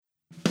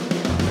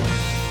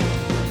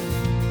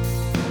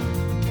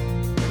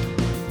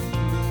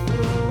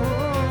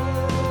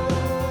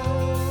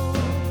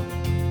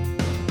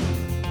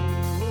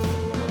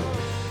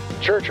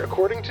Church,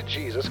 according to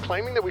Jesus,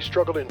 claiming that we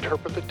struggle to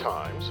interpret the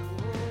times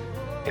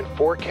and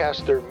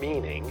forecast their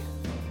meaning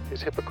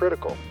is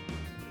hypocritical.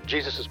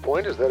 Jesus'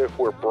 point is that if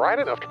we're bright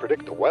enough to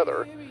predict the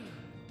weather,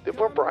 then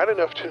we're bright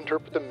enough to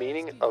interpret the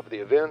meaning of the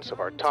events of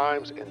our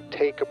times and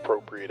take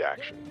appropriate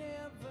action.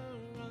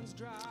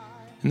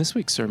 In this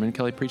week's sermon,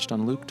 Kelly preached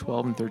on Luke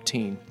 12 and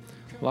 13.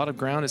 A lot of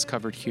ground is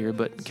covered here,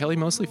 but Kelly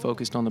mostly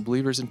focused on the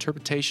believer's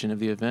interpretation of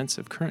the events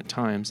of current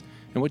times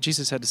and what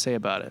Jesus had to say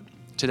about it.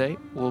 Today,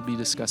 we'll be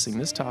discussing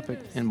this topic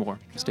and more.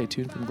 Stay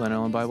tuned from Glen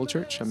Ellen Bible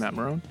Church. I'm Matt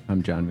Marron.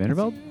 I'm John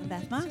Vandervelde.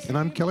 Beth Maas. And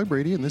I'm Kelly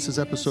Brady, and this is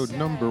episode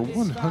number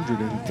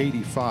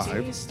 185,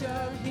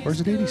 or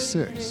is it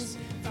 86?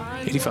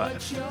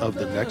 85. Of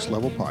the Next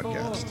Level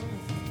Podcast.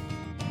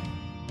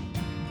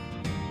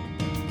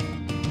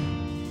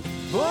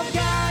 For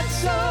God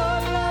so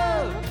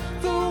loved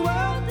the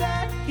world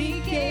that He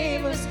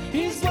gave us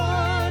His one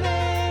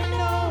and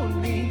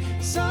only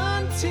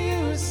Son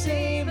to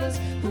save us.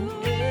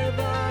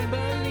 Whoever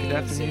believes Good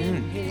afternoon.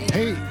 in Him.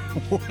 Hey,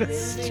 what a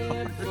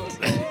start.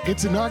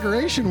 It's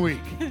inauguration week.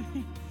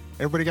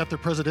 Everybody got their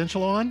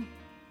presidential on?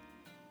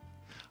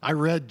 I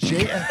read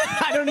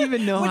I don't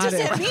even know What how does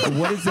that mean?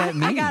 What does that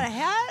mean? I got a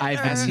hat? I've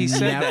As he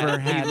said never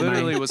that, had he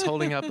literally my... was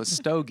holding up a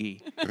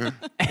stogie.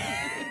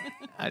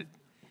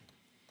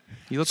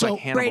 You look like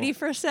Hannibal. Brady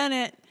for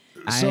Senate.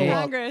 So,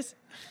 Congress.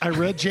 I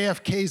read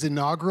JFK's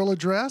inaugural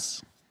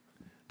address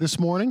this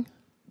morning.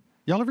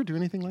 Y'all ever do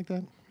anything like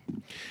that?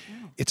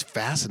 It's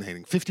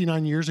fascinating.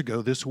 59 years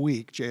ago this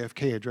week,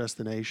 JFK addressed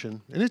the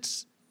nation. And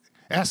it's,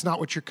 ask not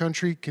what your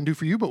country can do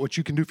for you, but what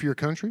you can do for your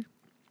country.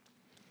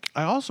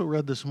 I also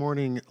read this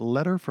morning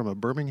Letter from a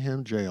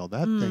Birmingham Jail.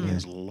 That thing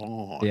is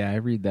long. Yeah, I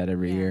read that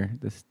every Yeah. year.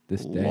 This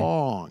day.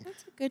 Long.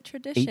 That's a good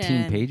tradition.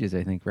 18 pages,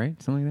 I think, right?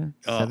 Something like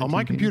that. 17 On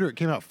my pages? computer, it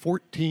came out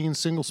 14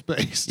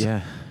 single-spaced.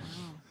 Yeah,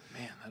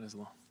 Man, that is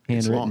long.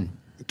 It's long. handwritten.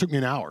 It took me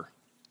an hour.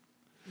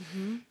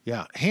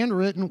 Yeah,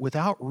 handwritten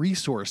without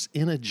resource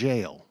in a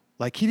jail.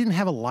 Like he didn't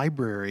have a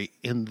library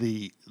in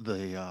the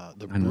I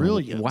know.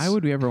 brilliance. Why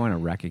would we ever want to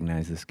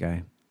recognize this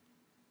guy?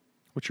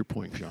 What's your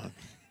point, John?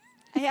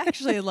 I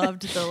actually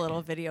loved the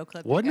little video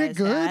clip. Wasn't you it guys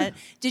good? had.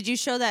 Did you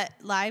show that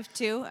live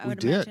too? I We would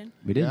did. imagine.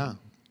 We did. Yeah,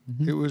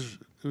 it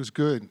was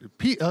good.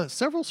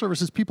 Several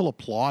services, people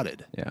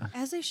applauded. Yeah.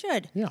 As they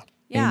should. Yeah,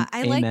 Yeah,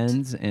 I liked.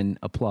 Amens and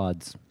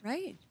applauds.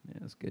 Right. Yeah,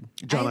 it was good.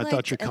 John, I thought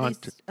liked your at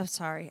content. least- Oh,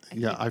 sorry.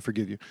 Yeah, I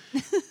forgive you.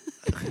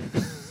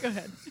 Go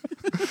ahead.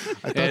 I Yeah,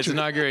 thought it's your,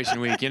 inauguration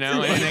week, you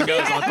know? Anything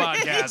goes on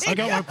podcast. I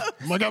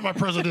got my I'm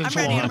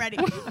presidential ready. on. I'm ready.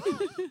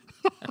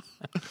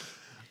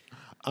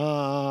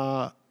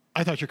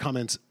 I thought your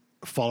comments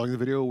following the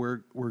video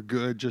were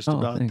good, just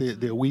about thanks.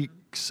 the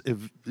weeks,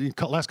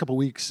 the last couple of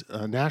weeks,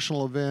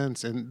 national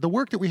events, and the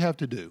work that we have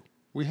to do.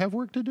 We have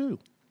work to do.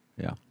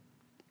 Yeah.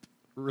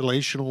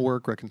 Relational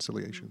work,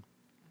 reconciliation.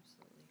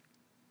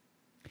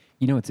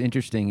 You know, what's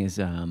interesting is,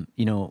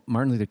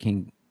 Martin Luther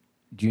King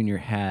Jr.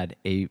 had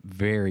a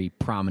very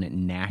prominent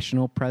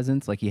national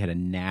presence. Like he had a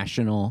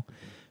national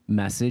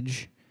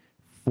message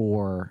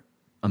for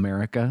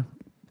America.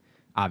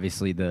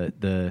 Obviously,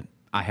 the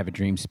I Have a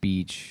Dream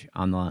speech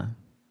on the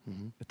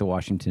at the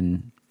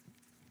Washington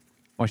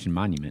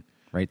Monument,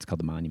 right? It's called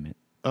the Monument.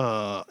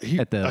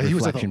 At the he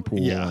was reflection pool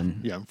Yeah,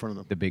 and in front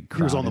of the big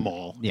He was crowd on the and-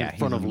 mall. yeah, in he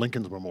front was of on-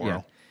 Lincoln's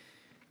Memorial.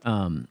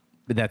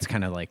 But that's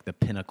kind of like the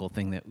pinnacle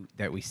thing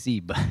that we see.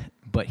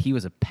 But he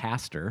was a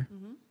pastor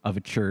of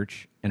a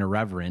church and a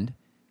reverend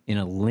in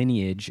a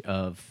lineage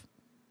of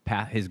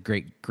his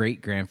great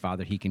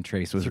grandfather. He can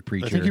trace was a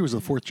preacher. I think he was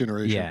the fourth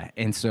generation. Yeah,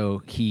 and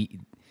so he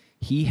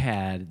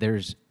had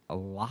there's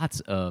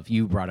lots of,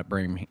 you brought up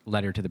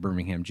Letter to the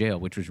Birmingham Jail,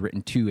 which was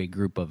written to a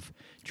group of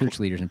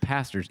church leaders and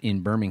pastors in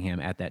Birmingham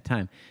at that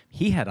time.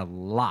 He had a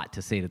lot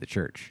to say to the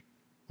church.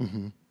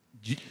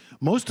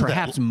 Most of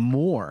Perhaps that.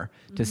 more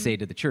to say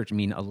to the church. I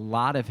mean, a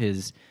lot of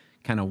his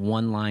kind of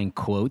one-line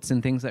quotes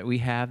and things that we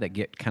have that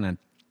get kind of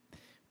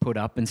put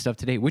up and stuff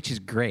today, which is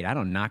great. I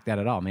don't knock that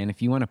at all, man.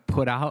 If you want to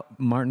put out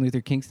Martin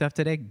Luther King stuff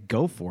today,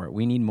 go for it.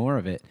 We need more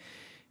of it.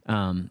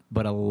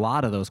 But a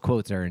lot of those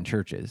quotes are in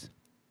churches.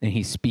 And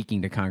he's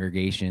speaking to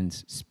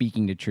congregations,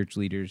 speaking to church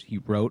leaders. He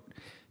wrote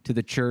to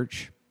the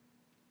church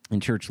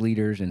and church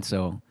leaders. And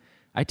so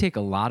I take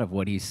a lot of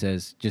what he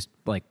says just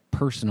like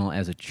personal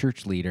as a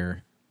church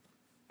leader,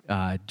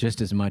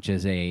 just as much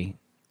as a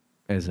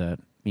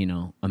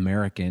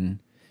American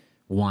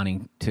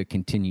wanting to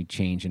continue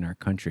change in our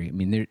country. I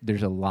mean,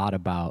 there's a lot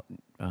about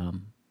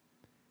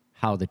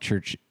how the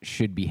church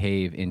should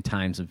behave in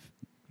times of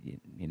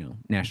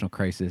national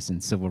crisis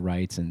and civil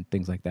rights and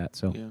things like that.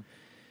 So Yeah.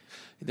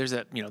 There's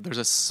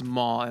a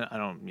small, we're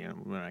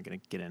not going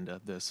to get into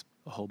this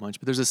a whole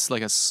bunch, but there's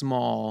a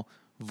small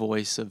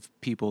voice of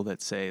people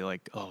that say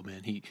like, oh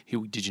man, he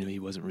did you know he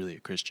wasn't really a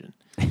Christian?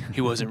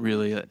 He wasn't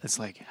really it's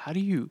like, have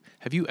you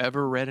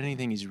ever read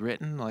anything he's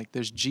written? Like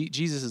there's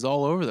Jesus is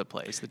all over the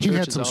place. The He church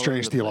had is some all over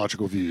strange the place.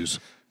 theological views.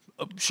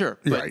 Sure.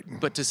 But, Right.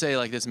 but to say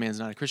like this man's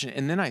not a Christian.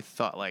 And then I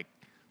thought like,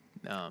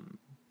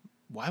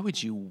 why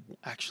would you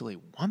actually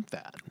want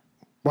that?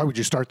 Why would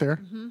you start there?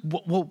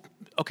 Well,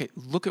 okay,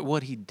 look at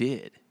what he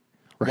did.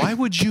 Why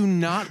would you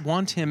not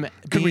want him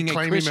being a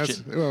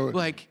Christian?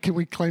 Can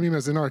we claim him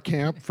as in our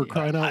camp for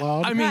crying out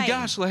loud? I mean, Right.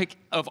 gosh, like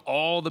of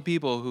all the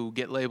people who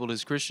get labeled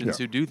as Christians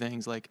Yeah. who do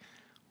things, like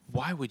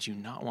why would you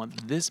not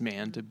want this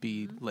man to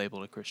be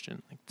labeled a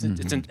Christian? Like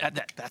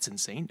that's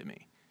insane to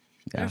me.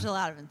 There's a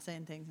lot of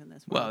insane things in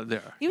this world. Well, there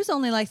are. He was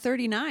only like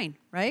 39,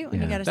 right?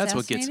 When he Yeah. got That's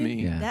what gets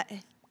assassinated? me. Yeah.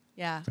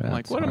 Yeah. I'm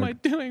like, That's what am I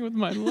hard. doing with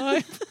my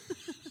life?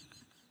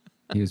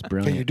 He was Okay,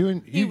 brilliant. you're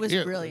doing. He was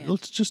brilliant.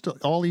 Let's just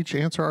all each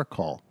answer our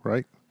call,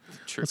 right?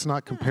 True. Let's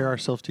not compare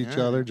ourselves to each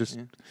other. Just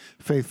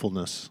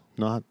faithfulness,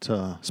 not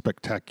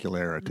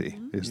spectacularity,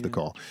 is the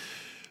call.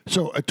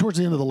 So towards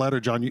the end of the letter,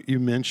 John, you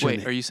mentioned.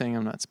 Wait, are you saying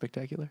I'm not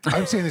spectacular?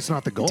 I'm saying it's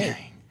not the goal.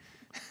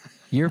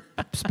 You're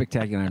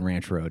spectacular on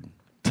Ranch Road.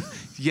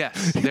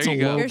 Yes, there a you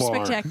go. low You're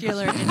bar.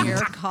 spectacular in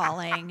your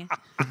calling.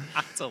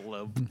 That's a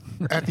low.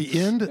 At the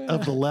end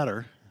of the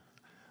letter,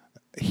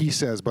 he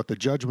says, "But the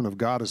judgment of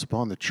God is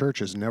upon the church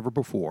as never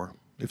before.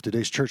 If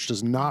today's church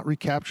does not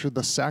recapture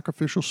the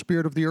sacrificial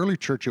spirit of the early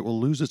church, it will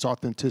lose its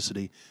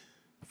authenticity,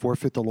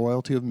 forfeit the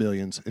loyalty of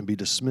millions, and be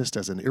dismissed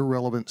as an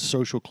irrelevant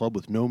social club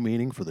with no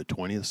meaning for the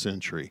 20th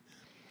century.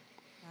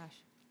 Gosh.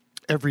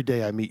 Every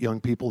day I meet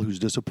young people whose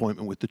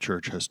disappointment with the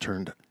church has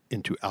turned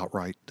into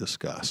outright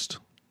disgust."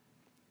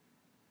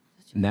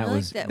 And that Really?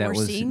 was That that we're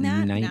was seeing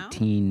that now?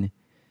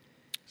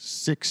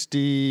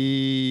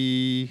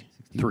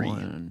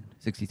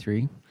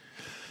 1963.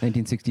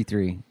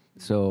 1963.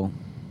 So,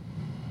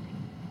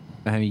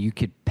 I mean, you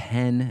could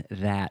pen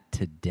that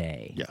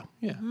today. Yeah.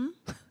 Yeah.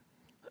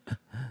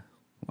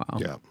 Wow.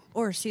 Yeah.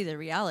 Or see the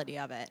reality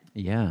of it.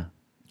 Yeah.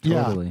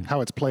 Totally. Yeah.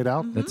 How it's played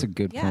out. That's a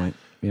good Yeah. point.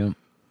 Yeah.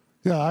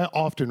 Yeah, I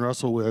often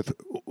wrestle with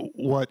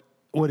what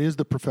is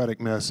the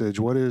prophetic message?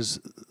 What is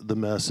the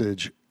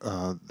message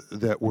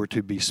that we're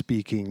to be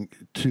speaking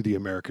to the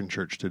American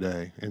church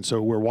today? And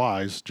so we're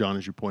wise, John,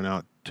 as you point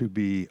out, to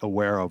be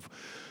aware of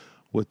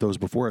what those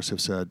before us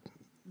have said,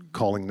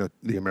 calling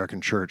the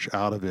American church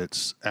out of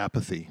its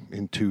apathy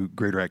into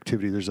greater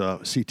activity. There's a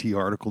CT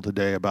article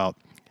today about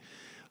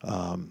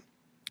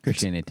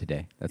Christianity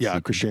Today. That's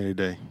CT. Christianity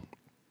Today,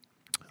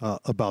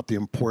 about the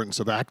importance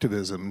of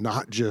activism,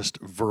 not just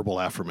verbal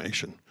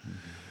affirmation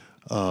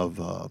of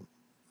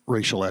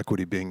racial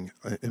equity being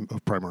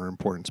of primary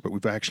importance, but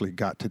we've actually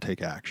got to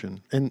take action.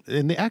 And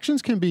the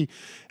actions can be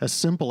as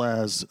simple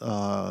as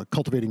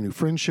cultivating new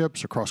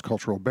friendships across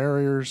cultural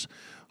barriers,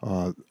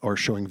 or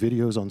showing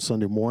videos on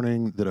Sunday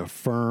morning that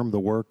affirm the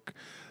work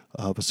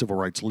of a civil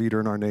rights leader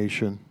in our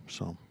nation.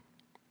 So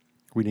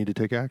we need to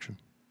take action.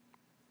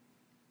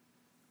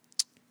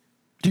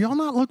 Do y'all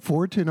not look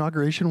forward to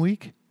Inauguration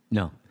Week?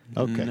 No.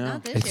 Okay. No.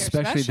 Not this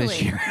Especially year,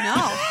 this year.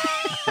 No.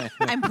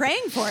 I'm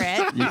praying for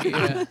it.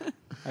 Yeah.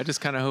 I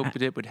just kind of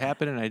hoped it would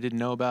happen, and I didn't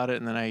know about it,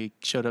 and then I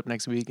showed up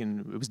next week,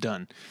 and it was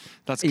done.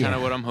 That's kind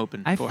of what I'm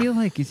hoping I for. feel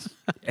like it's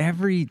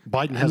every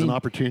Biden I has mean, an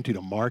opportunity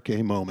to mark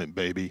a moment,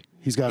 baby.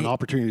 He's got an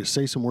opportunity to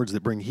say some words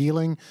that bring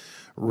healing,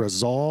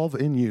 resolve,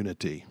 and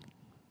unity.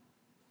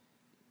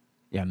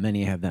 Yeah,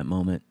 many have that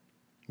moment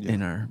Yeah.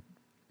 in our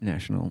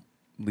national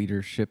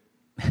leadership,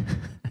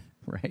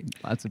 right?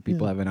 Lots of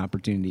people have an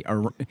opportunity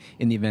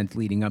in the events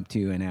leading up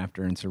to and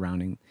after and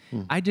surrounding.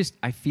 I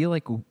feel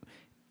like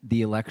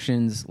the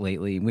elections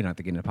lately, we don't have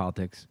to get into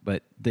politics,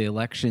 but the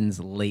elections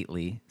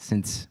lately,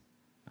 since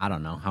I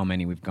don't know how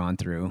many we've gone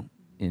through,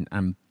 and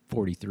I'm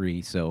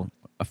 43, so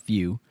a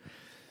few,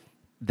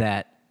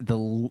 that the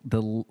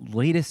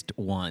latest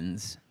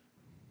ones,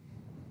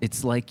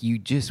 it's like you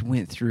just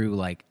went through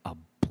like a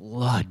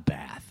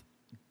bloodbath.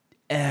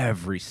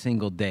 Every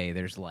single day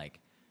there's like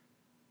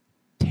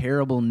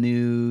terrible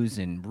news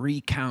and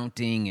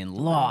recounting and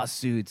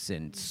lawsuits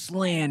and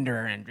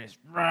slander and just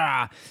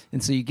rah.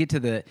 And so you get to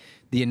the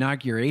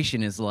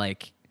inauguration is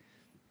like,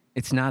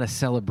 it's not a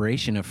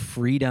celebration of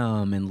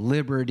freedom and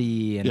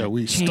liberty and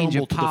we change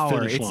stumble of to the power.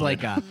 finish It's line.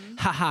 like a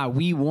haha,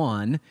 we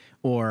won,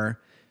 or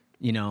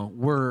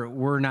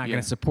we're not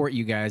going to support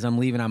you guys. I'm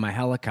leaving on my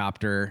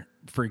helicopter.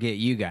 Forget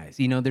you guys.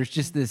 There's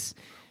just this.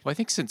 Well, I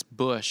think since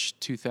Bush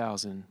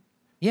 2000,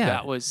 Yeah.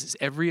 that was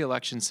every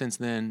election since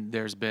then.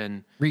 There's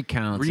been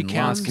Recounts and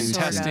lawsuits.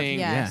 contesting.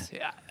 Yes.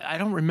 Yeah. I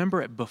don't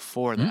remember it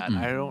before that.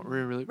 I don't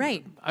really.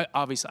 Right.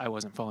 Obviously, I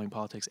wasn't following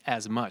politics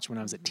as much when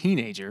I was a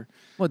teenager.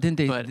 Well, didn't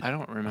they? But I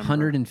don't remember.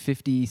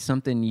 150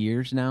 something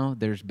years now.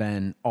 There's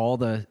been all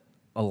the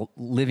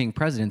living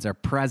presidents are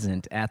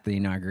present at the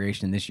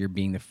inauguration. This year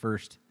being the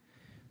first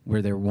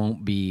where there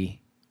won't be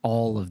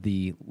all of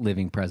the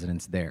living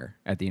presidents there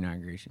at the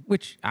inauguration,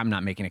 which I'm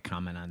not making a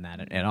comment on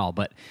that at all,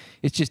 but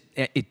it's just,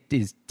 it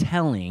is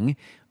telling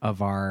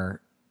of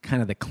our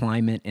kind of the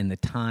climate and the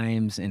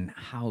times and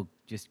how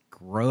just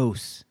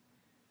gross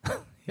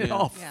it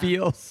all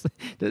feels.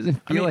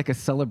 Doesn't feel like a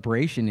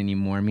celebration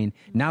anymore. I mean,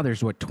 now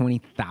there's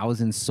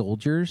 20,000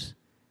 soldiers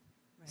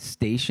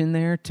stationed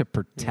there to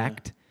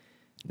protect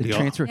the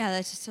transfer. Yeah,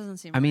 that just doesn't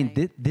seem I mean,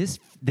 right.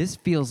 this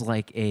feels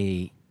like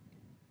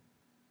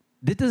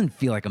this doesn't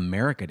feel like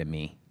America to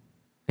me.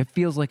 It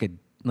feels like a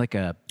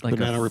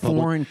Banana Republic.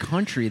 foreign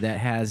country that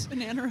has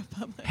Banana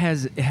Republic.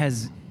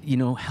 has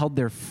held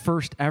their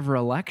first ever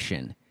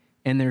election.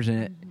 and there's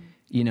a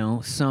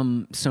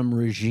some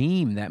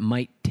regime that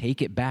might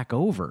take it back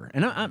over.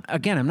 And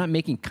I'm not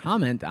making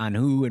comment on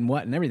who and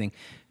what and everything.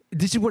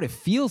 This is what it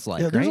feels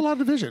like. Yeah, there's right? a lot of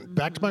division.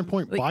 Back to my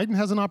point, Biden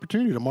has an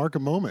opportunity to mark a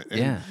moment.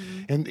 And,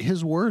 and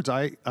his words,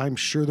 I'm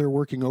sure they're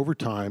working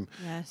overtime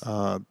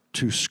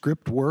to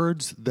script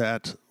words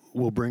that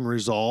will bring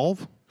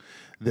resolve,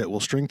 that will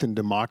strengthen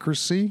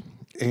democracy,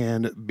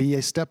 and be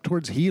a step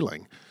towards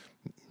healing.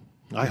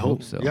 I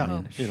hope so. Yeah,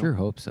 Man. Sure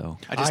hope so.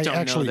 I just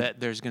don't know that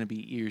there's going to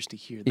be ears to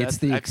hear. It's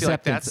the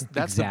acceptance. I feel like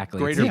that's exactly.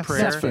 the greater it's the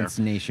prayer. acceptance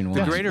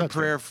nationwide. The greater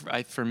prayer,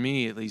 for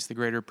me at least, the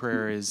greater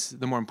prayer is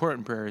the more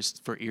important prayer is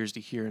for ears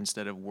to hear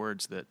instead of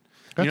words that.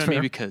 You know what I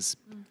mean? Because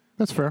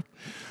that's fair.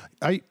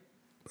 I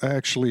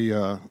actually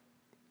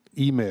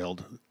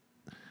emailed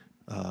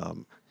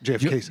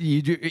JFK.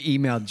 You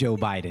emailed Joe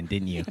Biden,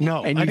 didn't you?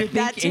 No, and I you didn't.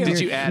 That too. Did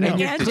you add him?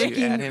 Yeah, Did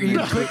you add him?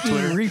 You're in clicking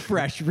Twitter?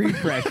 refresh, And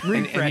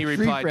he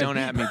replied, refresh. "Don't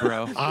at me,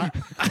 bro."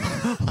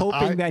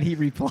 Hoping that he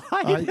replied.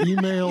 I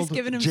emailed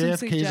giving him some JFK's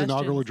suggestions.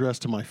 inaugural address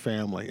to my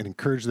family and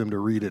encouraged them to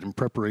read it in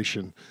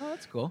preparation. Oh,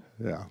 that's cool.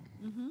 Yeah.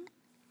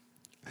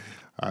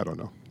 I don't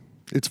know.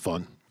 It's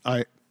fun.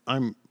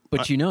 I'm.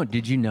 But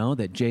did you know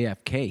that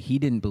JFK, he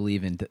didn't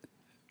believe in...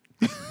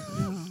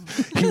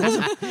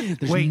 There's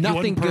Wait, he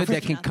nothing wasn't good that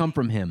perfect? can come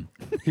from him.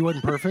 He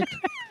wasn't perfect.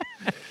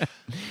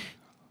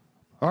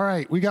 All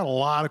right, we got a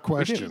lot of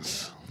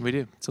questions. We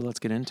do. So let's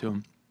get into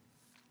them.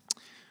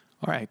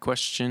 All right,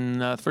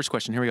 first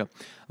question. Here we go.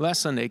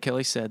 Last Sunday,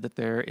 Kelly said that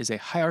there is a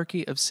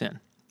hierarchy of sin.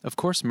 Of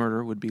course,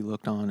 murder would be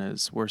looked on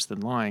as worse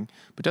than lying,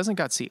 but doesn't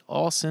God see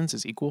all sins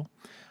as equal?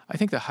 I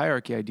think the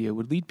hierarchy idea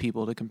would lead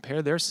people to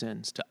compare their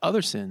sins to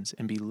other sins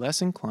and be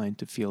less inclined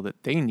to feel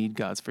that they need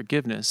God's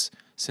forgiveness,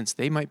 since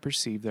they might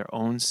perceive their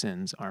own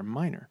sins are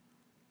minor.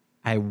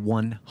 I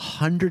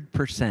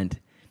 100%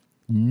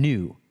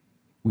 knew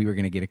we were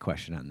going to get a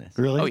question on this.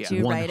 Really? Oh, yeah. Did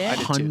you write it?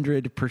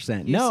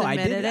 100%. You No, I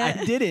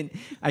submitted didn't. it?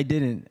 I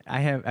didn't.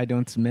 I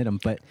don't submit them,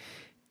 but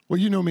Well,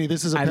 you know me.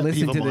 This is a I pet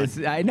peeve listened of to mine. this.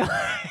 I know.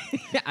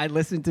 I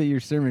listened to your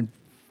sermon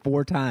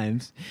 4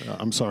 times.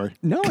 I'm sorry.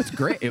 No, it's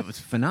great. It was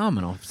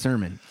phenomenal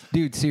sermon,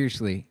 dude.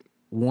 Seriously,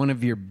 one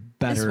of your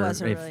better,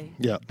 was a really-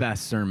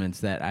 best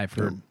sermons that I've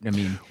heard. I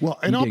mean, Well,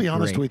 and you I'll did be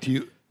honest great. with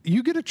you.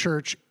 You get a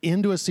church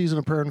into a season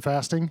of prayer and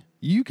fasting,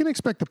 you can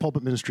expect the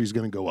pulpit ministry is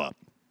going to go up.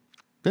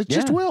 It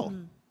just Yeah. will.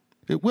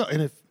 It will.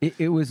 And if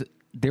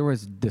There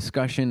was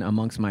discussion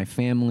amongst my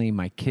family,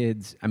 my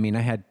kids. I mean,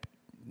 I had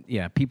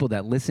people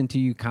that listen to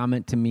you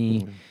comment to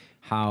me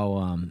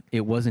how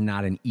it was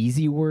not an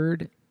easy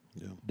word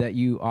that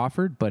you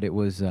offered, but it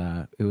was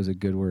a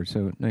good word.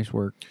 So nice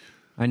work.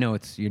 I know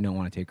you don't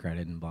want to take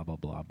credit and blah blah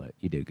blah, but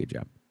you did a good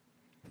job.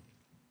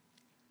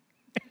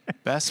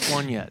 Best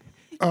one yet.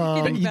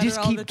 You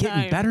just keep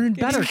getting better and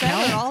better,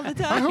 Cal. all the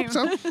time. I hope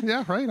so.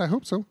 Yeah, right. I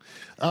hope so.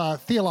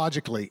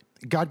 Theologically,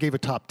 God gave a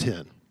top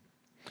 10.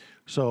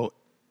 So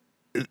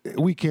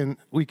we can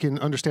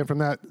understand from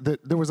that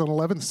there was an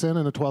 11th sin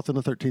and a 12th and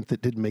a 13th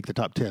that didn't make the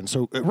top 10.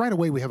 So right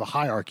away we have a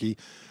hierarchy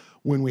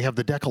when we have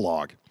the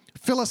Decalogue.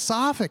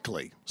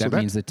 Philosophically, That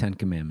means the 10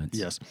 Commandments.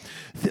 yes.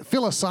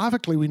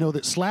 Philosophically, we know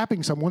that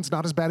slapping someone's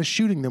not as bad as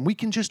shooting them. We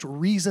can just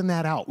reason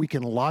that out. We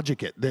can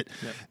logic it. That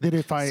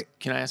if I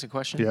Can I ask a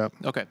question? Yeah.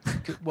 Okay.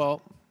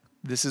 Well,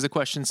 this is a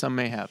question some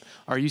may have.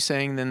 Are you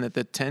saying then that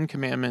the 10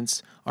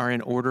 Commandments are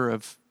in order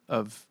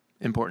of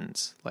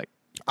importance? Like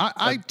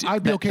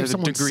I'd be okay if there's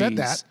someone said degrees.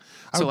 that.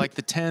 I So would be- like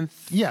the 10th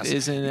Yes.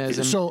 isn't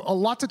as So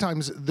lots of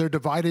times they're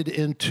divided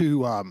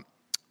into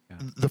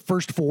the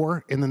first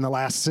 4 and then the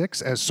last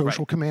 6 as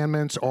social Right.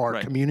 commandments or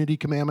Right. community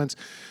commandments.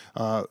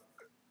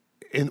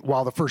 And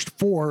while the first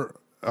 4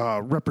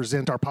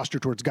 represent our posture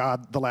towards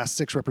God, the last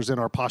 6 represent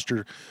our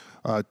posture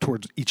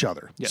towards each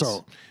other. Yes.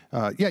 So,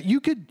 you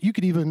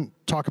could even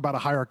talk about a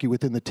hierarchy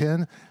within the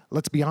 10.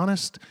 Let's be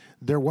honest.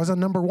 There was a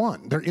number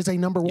 1. There is a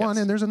number 1, Yes.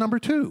 and there's a number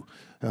 2.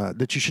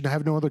 That you should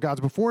have no other gods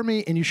before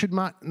me, and you should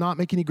not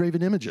make any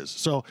graven images.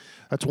 So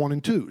that's 1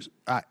 and 2.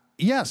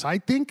 Yes, I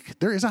think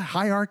there is a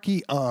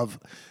hierarchy of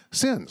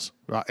sins.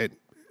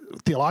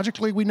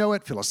 Theologically, we know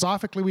it.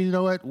 Philosophically, we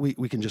know it.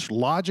 We can just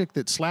logic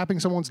that slapping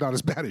someone's not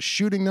as bad as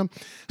shooting them.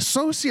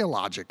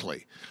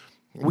 Sociologically,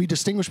 we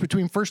distinguish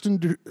between first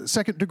and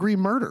second degree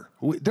murder.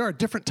 There are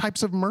different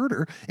types of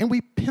murder, and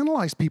we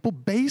penalize people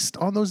based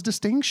on those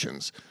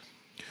distinctions.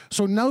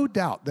 So no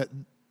doubt that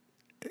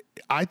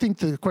I think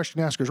the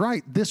question asker is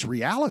right. This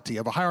reality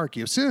of a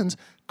hierarchy of sins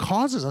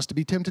causes us to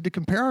be tempted to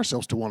compare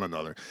ourselves to one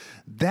another.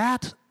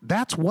 That's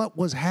what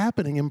was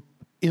happening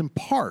in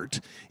part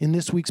in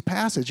this week's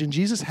passage. And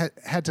Jesus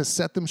had to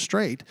set them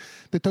straight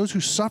that those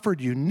who suffered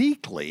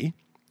uniquely,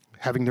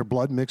 having their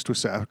blood mixed with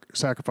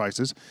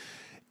sacrifices,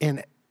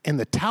 and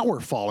the tower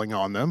falling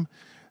on them,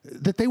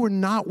 that they were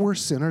not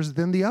worse sinners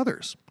than the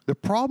others. The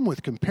problem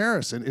with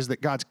comparison is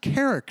that God's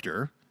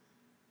character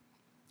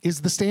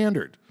is the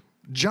standard.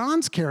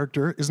 John's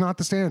character is not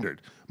the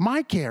standard.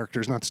 My character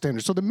is not the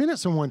standard. So the minute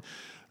someone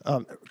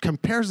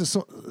compares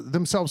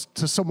themselves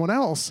to someone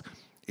else,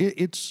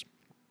 it's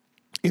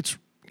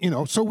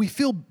so we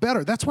feel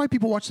better. That's why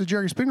people watch the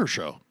Jerry Springer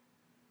show.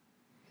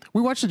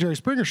 We watch the Jerry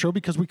Springer Show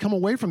because we come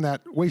away from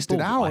that wasted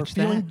We'll hour watch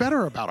feeling that.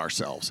 better about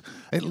ourselves.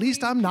 At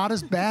least I'm not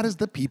as bad as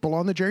the people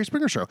on the Jerry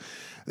Springer Show.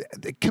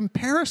 The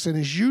comparison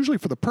is usually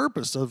for the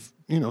purpose of,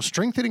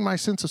 strengthening my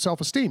sense of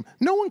self-esteem.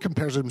 No one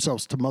compares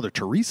themselves to Mother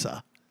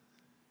Teresa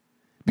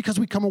because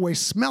we come away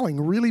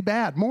smelling really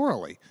bad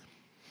morally.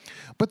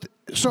 But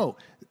so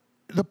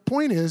the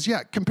point is,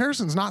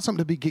 comparison is not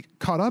something to be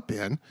caught up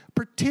in,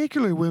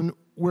 particularly when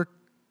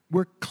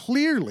we're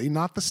clearly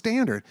not the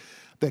standard.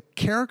 The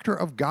character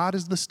of God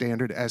is the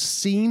standard as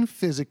seen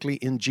physically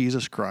in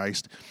Jesus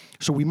Christ.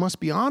 So we must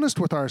be honest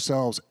with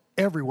ourselves.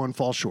 Everyone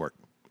falls short.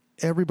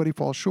 Everybody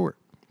falls short.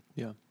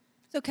 Yeah.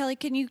 So Kelly,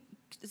 can you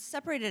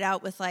separate it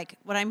out with like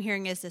what I'm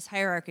hearing is this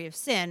hierarchy of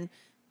sin,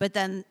 but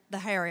then the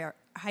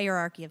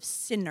hierarchy of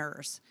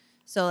sinners.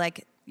 So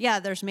like,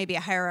 there's maybe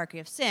a hierarchy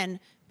of sin,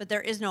 but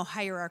there is no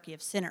hierarchy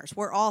of sinners.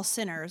 We're all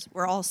sinners.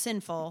 We're all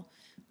sinful.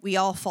 We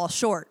all fall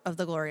short of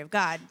the glory of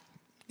God.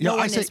 No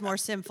one is more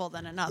sinful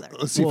than another.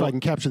 Let's see if I can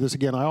capture this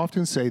again. I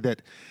often say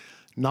that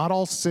not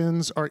all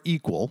sins are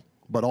equal,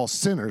 but all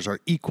sinners are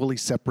equally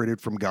separated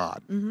from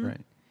God. Mm-hmm.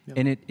 Right.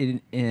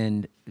 Yep.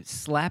 And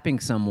slapping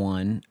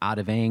someone out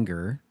of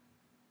anger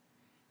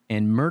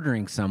and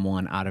murdering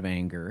someone out of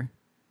anger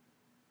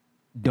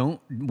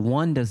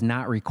does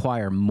not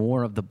require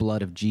more of the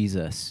blood of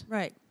Jesus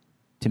Right.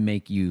 to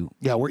make you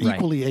We're right.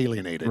 equally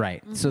alienated.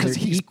 Right. So Because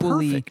he's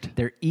perfect.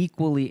 they're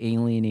equally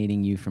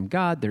alienating you from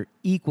God. They're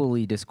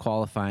equally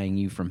disqualifying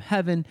you from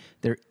heaven.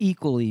 They're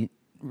equally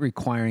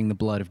requiring the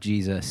blood of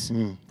Jesus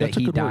that that's a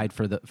he good died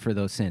for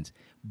those sins.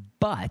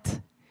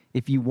 But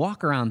if you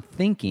walk around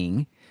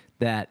thinking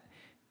that,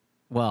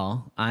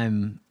 well,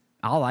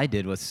 all I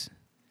did was,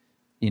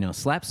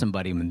 slap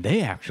somebody and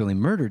they actually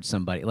murdered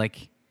somebody.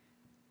 Like,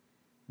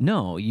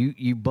 no,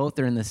 you both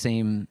are in the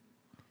same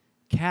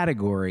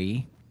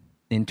category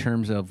in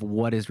terms of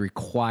what is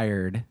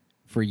required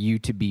for you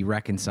to be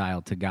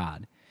reconciled to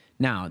God.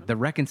 Now, the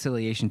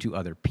reconciliation to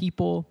other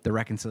people, the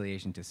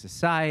reconciliation to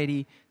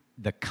society,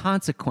 the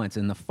consequence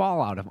and the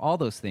fallout of all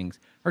those things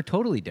are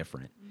totally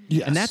different.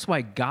 Yes. And that's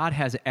why God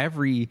has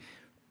every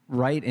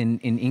right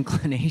and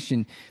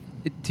inclination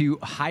to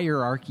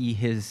hierarchy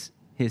his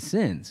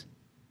sins.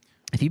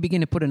 If you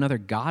begin to put another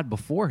God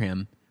before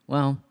him,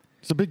 well,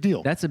 It's a big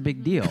deal. that's a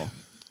big deal.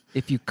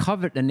 If you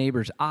covet a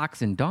neighbor's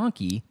ox and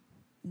donkey,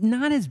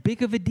 not as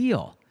big of a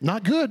deal.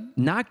 Not good.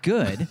 Not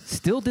good.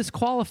 Still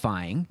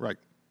disqualifying. Right.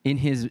 In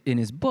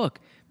his book,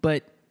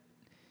 but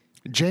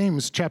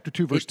James chapter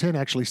 2, verse 10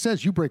 actually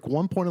says, you break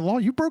one point of the law,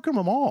 you've broken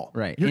them all.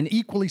 Right. You're And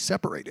equally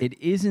separated. it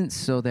isn't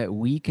so that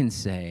we can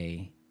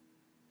say,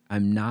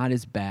 I'm not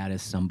as bad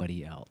as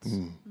somebody else.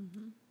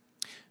 Mm-hmm.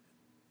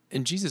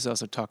 And Jesus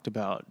also talked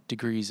about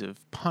degrees of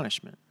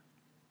punishment,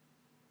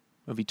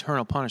 of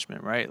eternal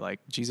punishment, right? Like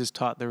Jesus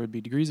taught there would be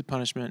degrees of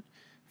punishment.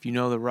 If you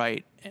know the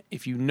right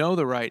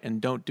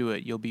and don't do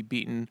it, you'll be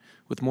beaten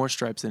with more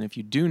stripes than if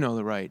you do know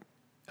the right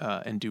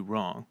and do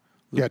wrong.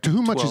 To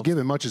whom much is 12,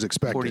 given, much is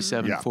expected.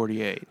 47,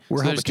 48. We're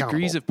so held there's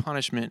degrees accountable. of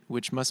punishment,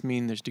 which must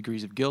mean there's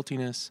degrees of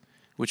guiltiness,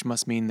 which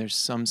must mean there's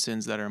some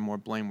sins that are more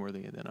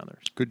blameworthy than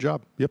others. Good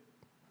job. Yep.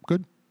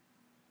 Good.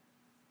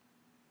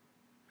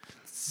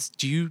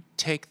 Do you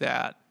take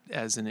that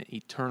as an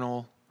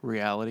eternal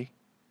reality?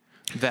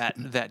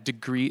 That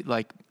degree,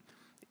 like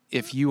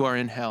if you are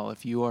in hell,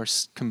 if you are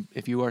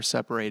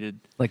separated,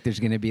 Like there's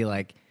going to be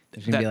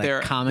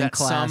common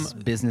class,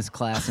 business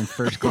class, and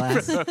first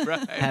class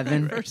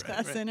heaven. First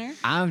class sinner.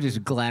 I'm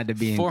just glad to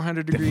be in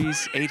 400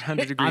 degrees,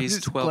 800 I'm degrees,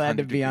 just 1200 glad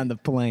to be on the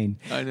plane.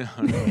 I know.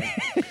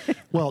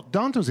 Well,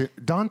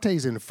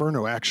 Dante's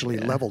Inferno actually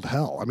leveled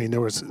hell. I mean,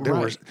 there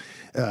was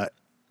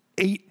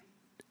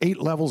eight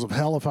levels of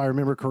hell, if I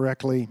remember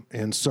correctly,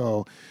 and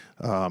so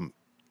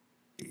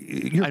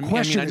your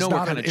question I know is we're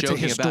not kind of it's a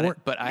joking about historic,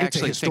 it, but I it's a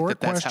actually think historic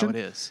that that's how question.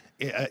 it is.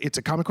 It's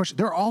a common question.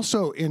 There are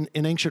also in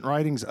ancient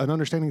writings an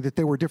understanding that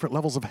there were different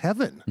levels of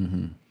heaven.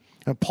 Mm-hmm.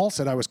 And Paul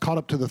said, I was caught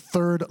up to the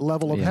third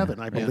level of Yeah.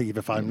 heaven, I believe,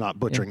 if I'm not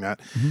butchering that.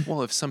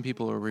 Well, if some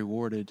people are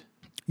rewarded,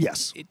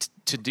 Yes.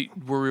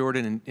 we're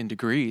rewarded in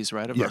degrees,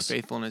 right, of our Yes.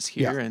 faithfulness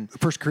here. And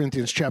 1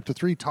 Corinthians chapter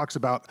 3 talks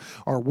about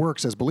our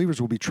works as believers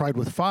will be tried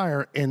with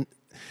fire, and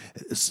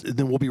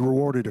then we'll be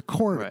rewarded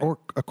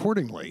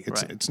accordingly.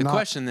 It's the not.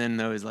 question then,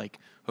 though, is like,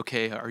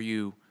 okay,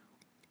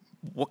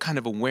 what kind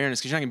of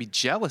awareness? Because you're not going to be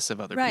jealous of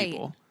other Right.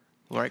 people.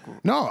 Right?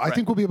 No, I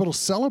think we'll be able to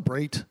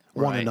celebrate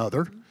one Right.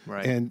 another,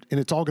 Right. and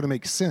it's all going to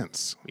make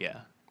sense.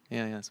 Yeah,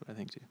 that's what I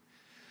think too.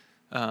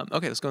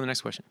 Okay, let's go to the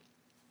next question.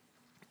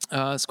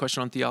 This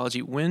question on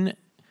theology. When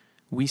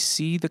we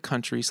see the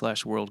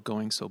country/world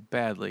going so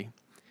badly,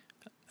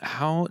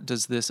 how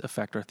does this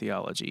affect our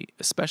theology,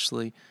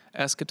 especially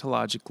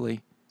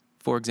eschatologically?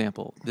 For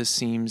example, this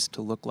seems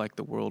to look like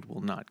the world will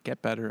not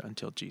get better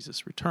until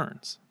Jesus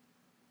returns.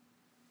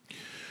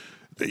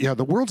 Yeah,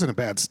 the world's in a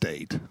bad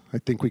state. I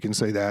think we can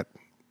say that.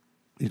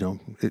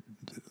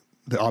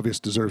 The obvious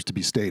deserves to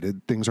be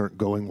stated. Things aren't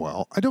going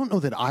well. I don't know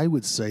that I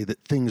would say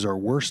that things are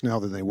worse now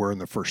than they were in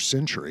the first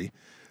century.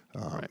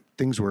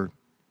 Things were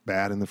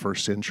bad in the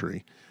first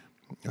century.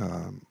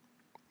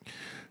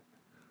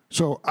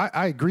 So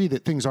I agree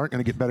that things aren't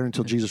going to get better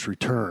until Jesus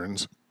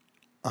returns.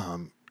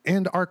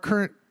 And our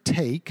current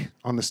take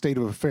on the state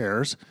of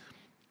affairs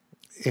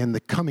and the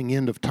coming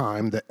end of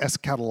time, the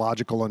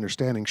eschatological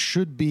understanding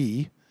should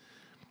be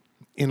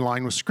in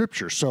line with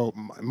Scripture. So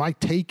my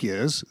take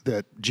is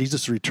that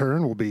Jesus'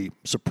 return will be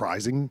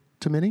surprising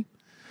to many,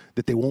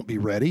 that they won't be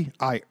ready.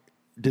 I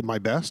did my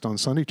best on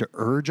Sunday to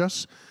urge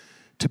us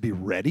to be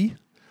ready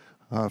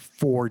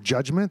for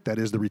judgment, that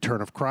is the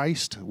return of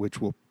Christ, which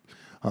will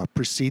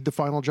precede the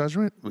final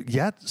judgment.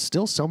 Yet,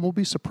 still, some will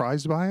be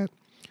surprised by it.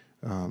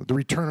 The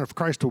return of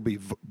Christ will be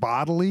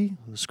bodily,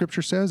 the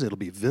Scripture says. It'll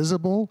be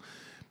visible.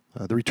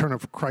 The return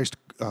of Christ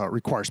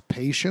requires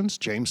patience.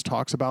 James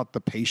talks about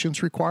the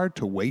patience required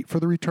to wait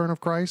for the return of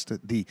Christ.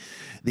 The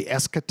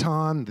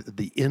eschaton,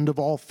 the end of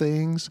all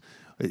things.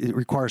 It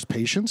requires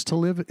patience to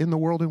live in the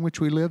world in which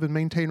we live and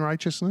maintain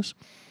righteousness.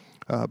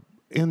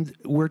 And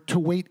we're to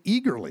wait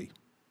eagerly.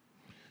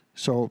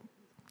 So,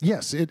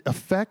 yes, it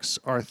affects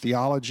our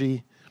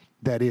theology,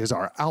 that is,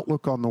 our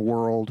outlook on the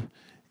world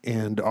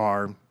and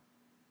our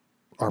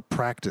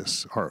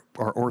practice, our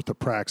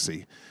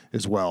orthopraxy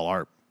as well,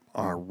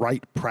 our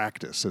right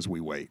practice as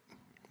we wait.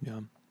 Yeah.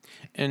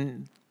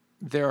 And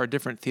there are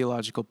different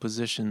theological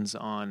positions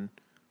on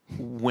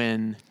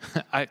when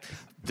I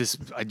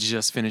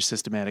just finished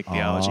systematic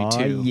theology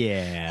too.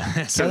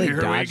 Yeah. So Kelly, here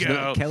we dodged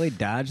go. Kelly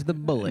dodged the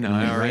bullet. No, and I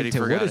went already right to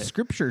forgot what does it.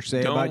 Scripture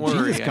say Don't about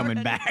worry. Jesus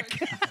coming back?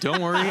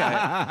 Don't worry.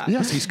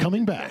 Yes, he's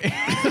coming back.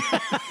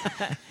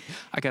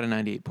 I got a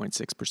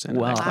 98.6%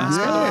 Wow. in that class,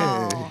 by the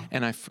way. Wow.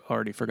 And I've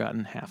already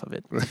forgotten half of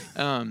it.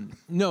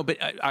 No, but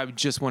I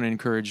just want to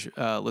encourage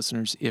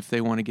listeners, if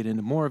they want to get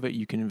into more of it,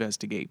 you can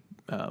investigate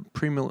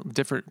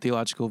different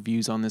theological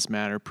views on this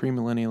matter: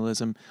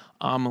 premillennialism,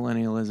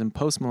 amillennialism,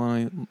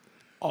 postmillennialism,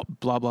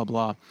 blah, blah,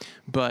 blah.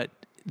 But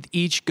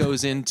each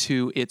goes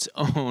into its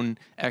own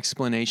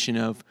explanation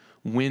of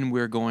when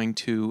we're going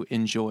to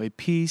enjoy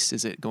peace.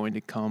 Is it going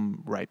to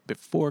come right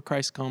before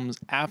Christ comes,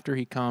 after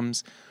he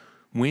comes?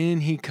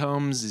 When he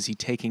comes, is he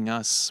taking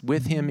us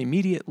with him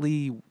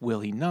immediately?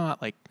 Will he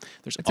not? Like,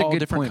 there's That's a all good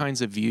different point.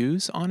 kinds of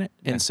views on it.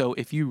 And so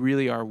if you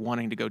really are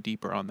wanting to go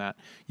deeper on that,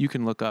 you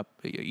can look up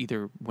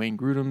either Wayne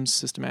Grudem's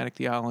systematic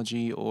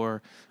theology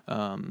or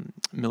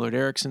Millard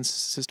Erickson's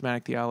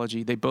systematic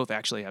theology. They both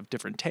actually have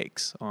different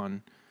takes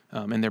on,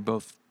 and they're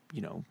both,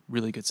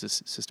 really good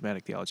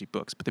systematic theology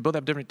books, but they both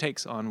have different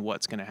takes on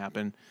what's going to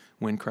happen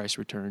when Christ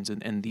returns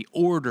and the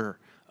order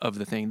of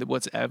the thing. That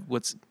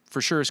what's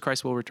for sure is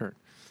Christ will return.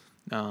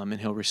 And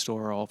he'll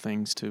restore all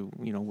things to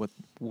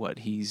what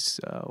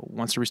he's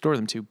wants to restore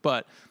them to.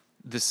 But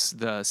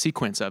the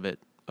sequence of it,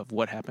 of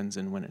what happens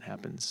and when it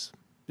happens,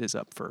 is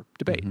up for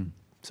debate. Mm-hmm.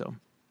 So,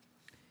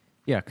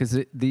 Yeah, because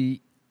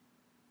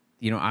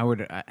I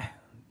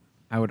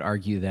would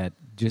argue that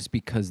just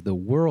because the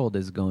world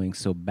is going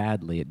so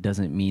badly, it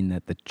doesn't mean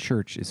that the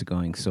church is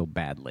going so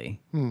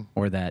badly,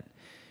 or that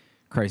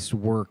Christ's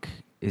work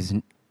is.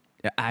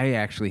 I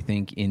actually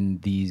think in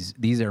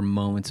these are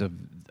moments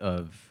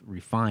of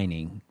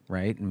refining,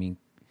 right? I mean,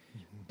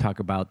 talk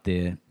about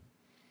the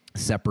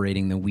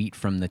separating the wheat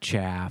from the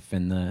chaff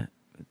and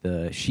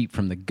the sheep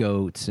from the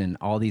goats, and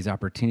all these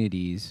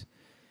opportunities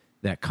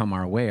that come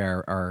our way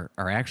are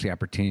actually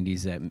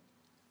opportunities that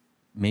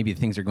maybe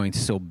things are going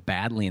so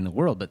badly in the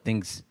world, but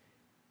things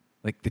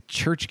like the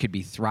church could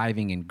be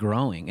thriving and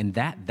growing, and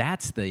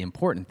that's the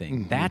important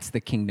thing. Mm-hmm. That's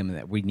the kingdom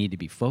that we need to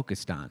be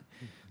focused on.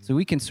 Mm-hmm. So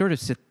we can sort of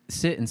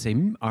sit and say,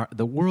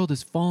 the world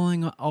is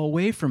falling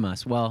away from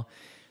us. Well,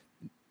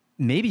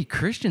 maybe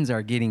Christians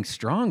are getting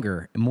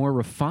stronger, more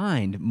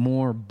refined,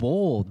 more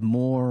bold,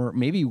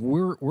 maybe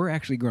we're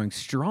actually growing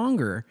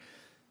stronger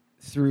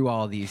through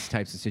all these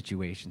types of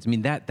situations. I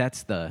mean,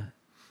 that's the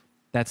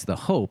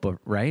hope,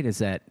 right? Is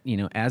that,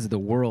 as the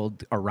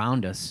world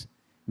around us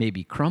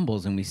maybe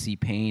crumbles and we see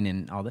pain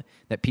and all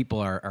that people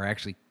are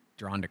actually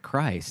drawn to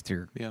Christ,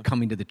 or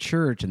coming to the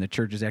church, and the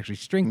church is actually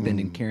strengthened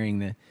and carrying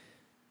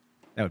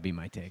that would be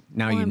my take.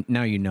 Now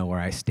you know where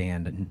I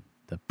stand in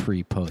the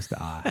pre-post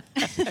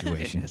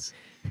situations.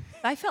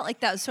 I felt like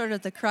that was sort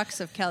of the crux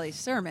of Kelly's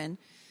sermon,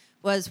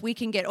 was we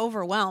can get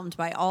overwhelmed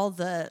by all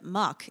the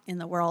muck in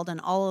the world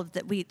and all of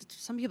that.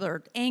 Some people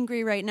are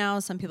angry right now,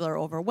 some people are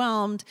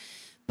overwhelmed,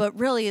 but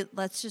really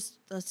let's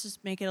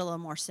just make it a little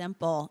more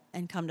simple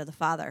and come to the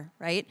Father,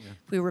 right? Yeah.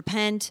 If we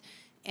repent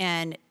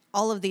and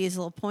all of these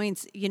little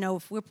points,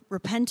 if we're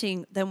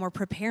repenting, then we're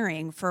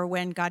preparing for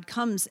when God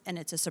comes and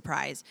it's a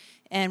surprise,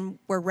 and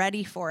we're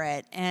ready for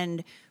it,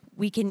 and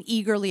we can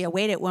eagerly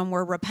await it. When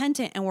we're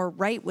repentant and we're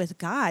right with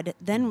God,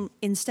 then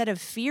instead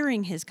of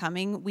fearing his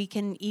coming, we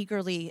can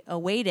eagerly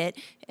await it.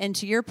 And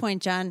to your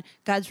point, John,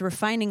 God's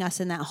refining us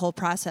in that whole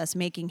process,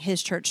 making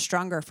his church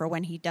stronger for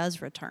when he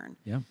does return.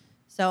 Yeah.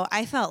 So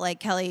I felt like,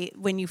 Kelly,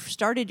 when you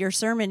started your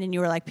sermon and you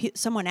were like,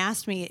 someone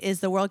asked me, is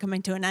the world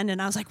coming to an end? And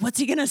I was like, what's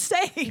he going to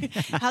say?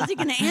 How's he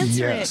going to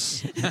answer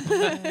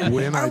it?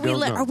 When I don't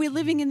know. Are we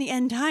living in the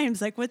end times?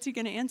 Like, what's he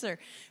going to answer?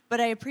 But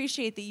I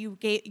appreciate that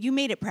you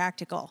made it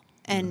practical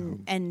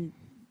and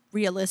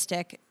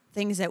realistic,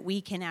 things that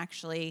we can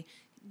actually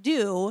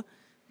do,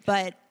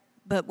 but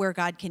but where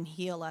God can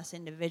heal us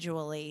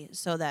individually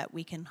so that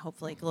we can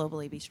hopefully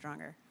globally be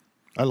stronger.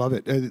 I love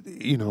it.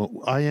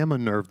 I am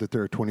unnerved that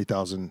there are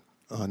 20,000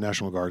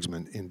 National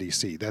Guardsmen in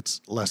D.C.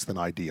 That's less than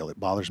ideal. It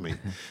bothers me.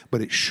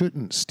 But it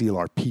shouldn't steal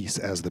our peace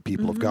as the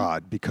people of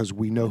God, because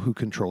we know who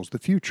controls the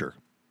future.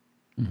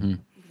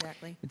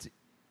 Exactly.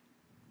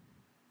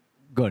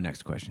 Go to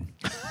next question.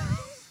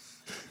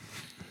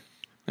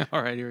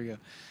 All right, here we go.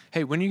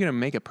 Hey, when are you going to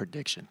make a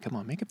prediction? Come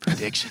on, make a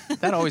prediction.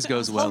 That always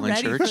goes well in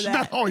ready for church.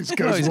 that. That always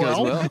goes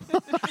well.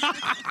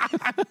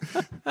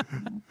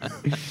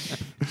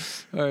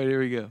 All right, here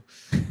we go.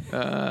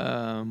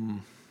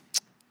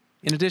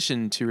 In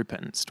addition to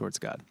repentance towards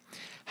God,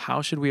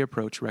 how should we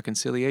approach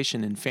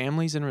reconciliation in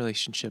families and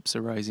relationships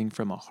arising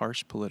from a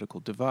harsh political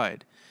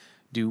divide?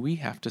 Do we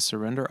have to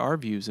surrender our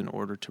views in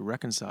order to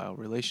reconcile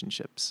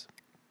relationships?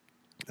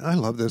 I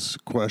love this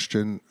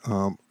question.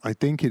 I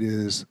think it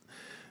is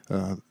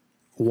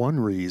one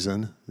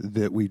reason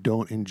that we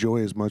don't enjoy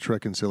as much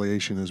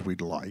reconciliation as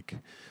we'd like.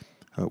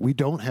 We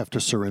don't have to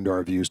surrender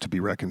our views to be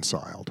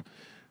reconciled.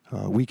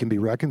 We can be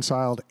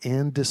reconciled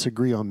and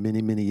disagree on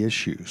many, many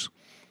issues.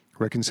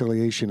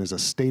 Reconciliation is a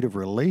state of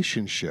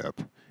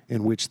relationship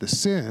in which the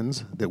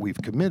sins that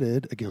we've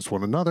committed against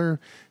one another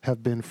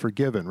have been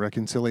forgiven.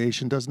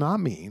 Reconciliation does not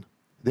mean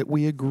that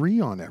we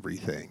agree on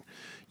everything.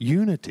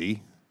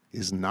 Unity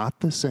is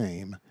not the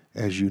same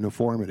as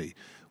uniformity.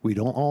 We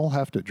don't all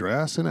have to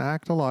dress and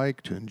act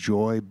alike to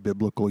enjoy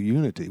biblical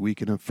unity. We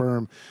can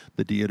affirm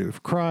the deity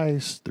of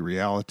Christ, the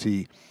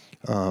reality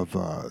of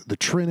the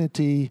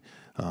Trinity,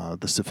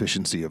 the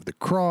sufficiency of the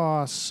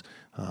cross,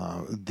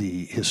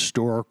 the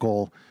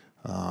historical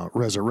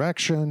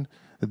resurrection.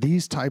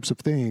 These types of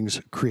things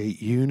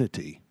create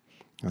unity.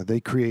 They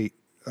create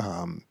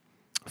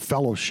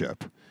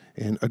fellowship.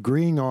 And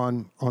agreeing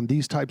on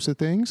these types of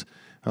things,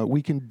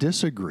 we can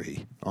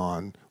disagree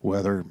on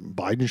whether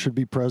Biden should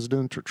be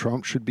president or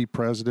Trump should be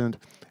president,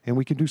 and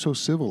we can do so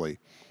civilly.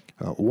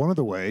 One of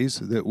the ways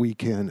that we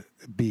can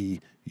be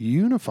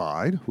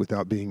unified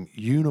without being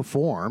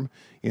uniform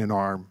in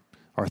our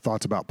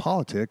thoughts about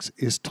politics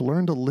is to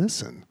learn to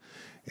listen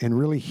and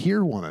really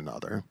hear one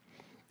another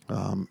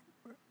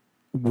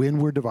when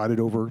we're divided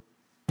over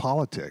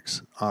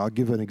politics. I'll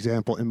give an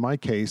example. In my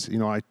case,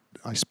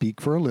 I speak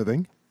for a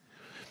living.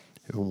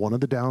 One of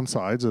the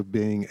downsides of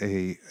being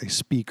a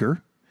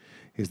speaker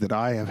is that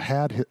I have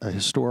had a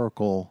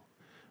historical,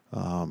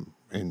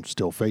 and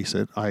still face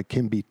it, I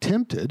can be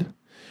tempted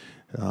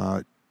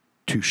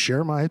to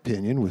share my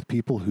opinion with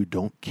people who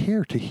don't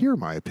care to hear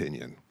my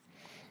opinion.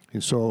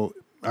 And so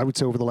I would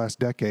say over the last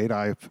decade,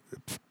 I've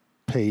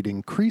paid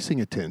increasing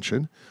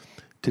attention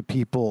to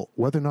people,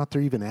 whether or not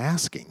they're even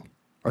asking.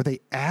 Are they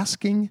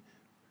asking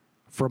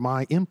for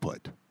my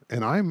input?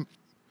 And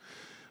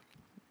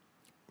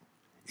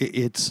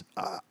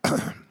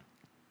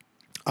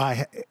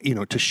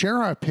to share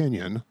our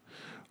opinion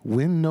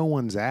when no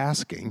one's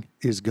asking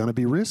is going to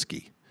be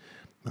risky.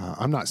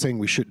 I'm not saying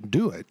we shouldn't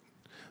do it.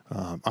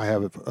 I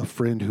have a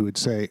friend who would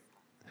say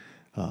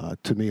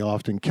to me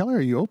often, Kelly, are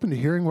you open to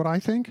hearing what I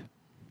think?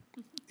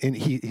 And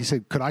he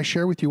said, could I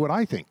share with you what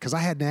I think? Because I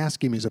hadn't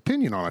asked him his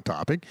opinion on a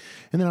topic.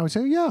 And then I would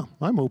say, yeah,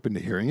 I'm open to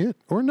hearing it.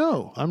 Or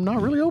no, I'm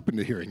not really open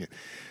to hearing it.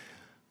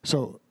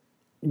 So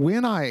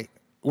when I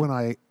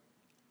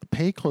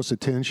pay close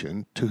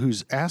attention to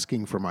who's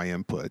asking for my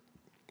input,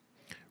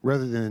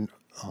 rather than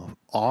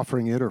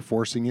offering it or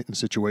forcing it in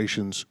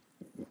situations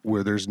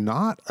where there's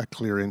not a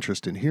clear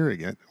interest in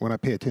hearing it, when I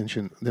pay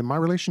attention, then my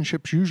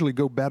relationships usually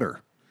go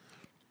better.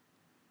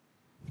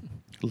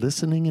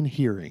 Listening and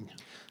hearing.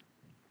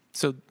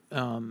 So,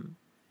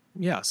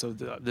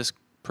 this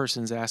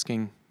person's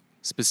asking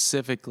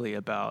specifically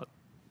about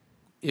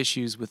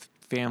issues with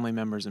family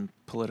members and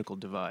political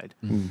divide.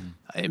 Mm-hmm.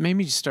 It made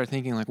me just start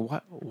thinking, like,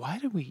 why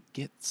do we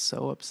get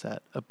so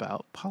upset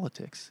about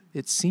politics?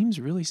 It seems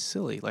really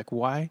silly. Like,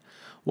 why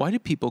do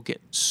people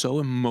get so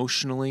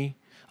emotionally?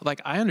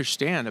 Like, I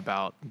understand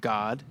about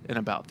God and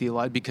about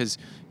theology because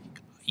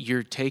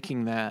you're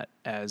taking that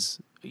as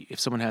if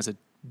someone has a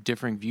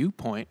differing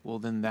viewpoint, well,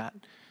 then that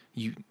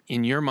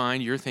in your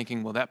mind, you're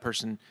thinking, well, that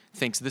person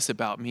thinks this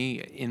about me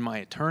in my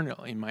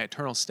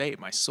eternal state,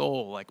 my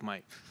soul, like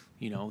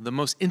the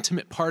most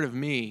intimate part of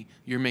me,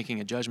 you're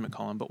making a judgment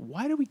call on. But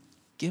why do we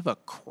give a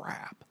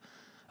crap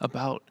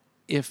about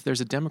if there's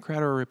a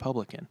Democrat or a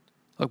Republican?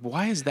 Like,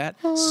 why is that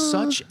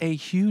such a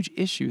huge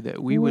issue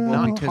that we would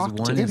not talk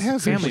to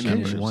family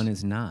members? One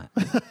is not.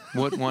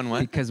 What?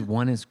 Because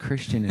one is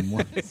Christian and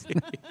one is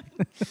not.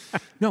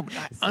 No, but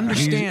I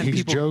understand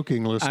he's people.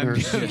 joking,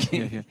 listeners.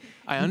 Yeah.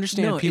 I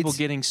understand people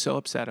getting so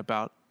upset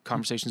about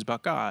conversations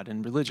about God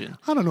and religion.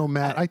 I don't know,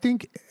 Matt. I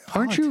think,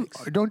 don't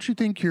you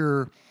think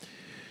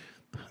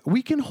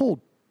we can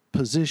hold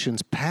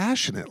positions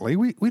passionately.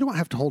 We don't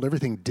have to hold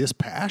everything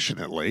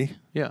dispassionately.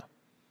 Yeah.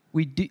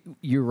 We do.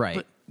 You're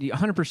right.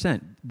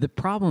 100%. The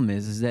problem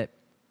is that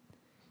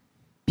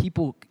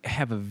people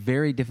have a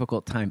very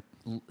difficult time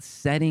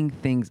setting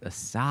things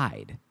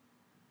aside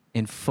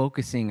and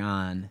focusing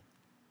on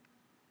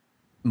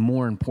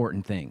more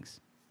important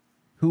things.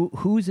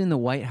 Who's in the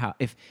White House?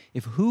 If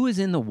who is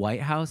in the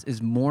White House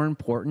is more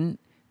important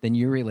than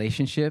your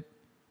relationship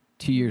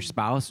to your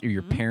spouse or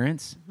your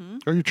parents,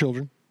 Or your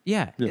children.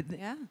 yeah.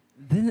 Yeah.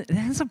 Then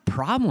that's a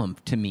problem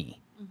to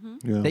me.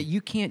 Yeah. That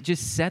you can't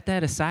just set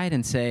that aside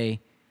and say,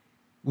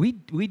 we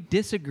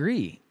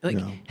disagree. Like,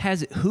 Yeah.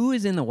 who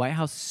is in the White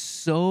House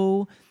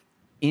so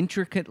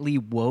intricately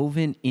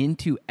woven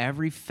into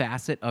every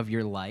facet of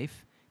your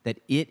life that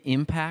it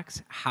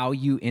impacts how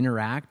you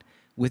interact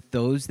with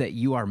those that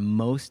you are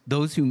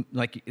those who,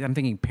 like, I'm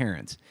thinking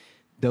parents,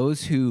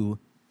 those who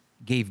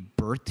gave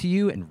birth to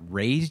you and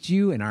raised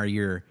you and are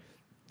your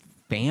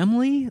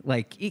family?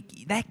 Like,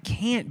 that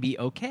can't be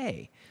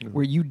okay.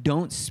 Where you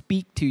don't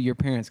speak to your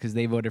parents because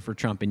they voted for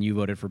Trump and you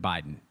voted for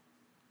Biden.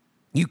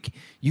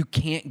 You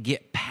can't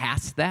get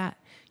past that.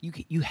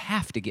 You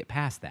have to get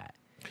past that.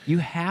 You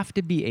have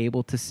to be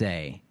able to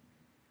say,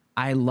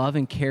 I love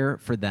and care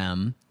for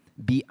them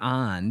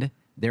beyond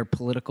their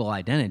political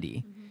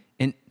identity.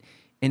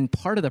 And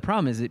part of the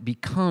problem is it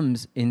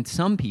becomes, in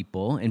some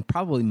people, and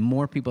probably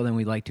more people than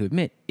we'd like to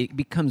admit, it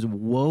becomes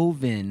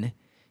woven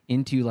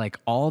into like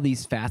all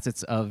these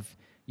facets of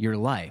your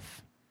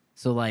life.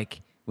 So like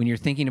when you're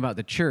thinking about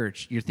the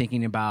church, you're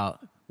thinking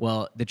about,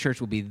 well, the church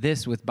will be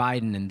this with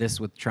Biden and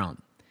this with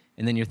Trump.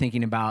 And then you're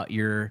thinking about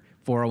your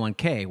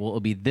 401k. Well,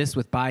 it'll be this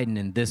with Biden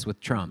and this with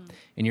Trump.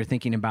 And you're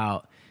thinking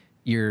about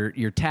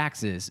your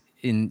taxes,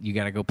 and you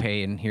got to go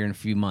pay in here in a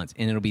few months.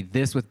 And it'll be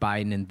this with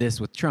Biden and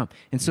this with Trump.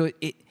 And so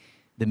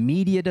the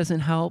media doesn't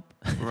help.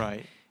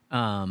 Right.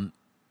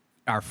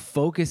 Our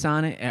focus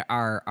on it,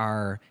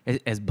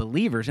 as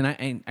believers, and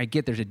I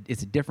get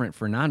it's different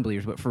for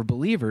non-believers, but for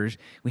believers,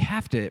 we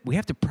have to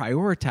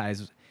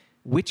prioritize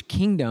which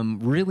kingdom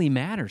really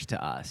matters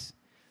to us.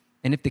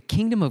 And if the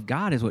kingdom of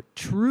God is what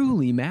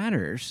truly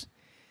matters,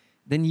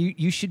 then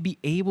you should be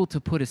able to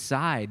put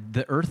aside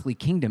the earthly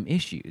kingdom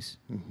issues.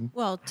 Mm-hmm.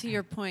 Well, to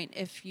your point,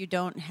 if you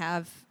don't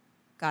have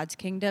God's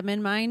kingdom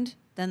in mind,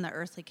 then the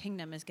earthly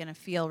kingdom is going to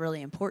feel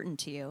really important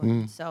to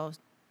you. So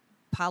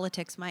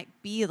politics might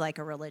be like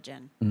a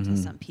religion to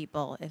some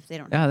people if they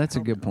don't have That's a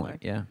hope good in the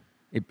point. Lord.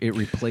 Yeah. It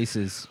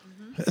replaces.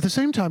 At the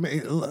same time,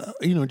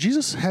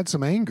 Jesus had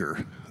some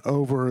anger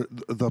over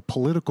the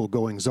political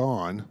goings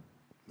on.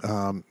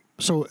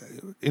 So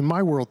in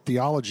my world,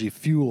 theology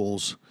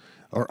fuels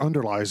or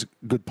underlies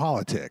good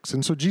politics.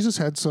 And so Jesus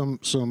had some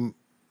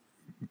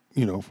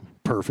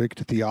perfect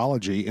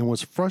theology and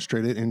was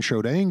frustrated and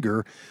showed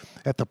anger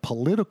at the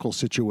political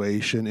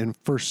situation in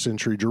first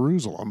century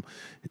Jerusalem,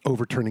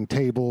 overturning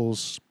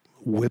tables,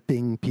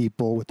 whipping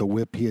people with the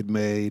whip he had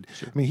made.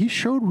 Sure. I mean, he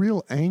showed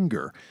real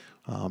anger.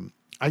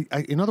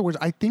 In other words,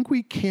 I think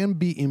we can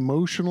be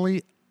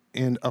emotionally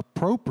and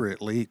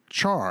appropriately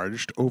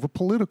charged over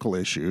political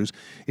issues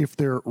if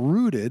they're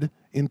rooted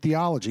in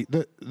theology.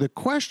 The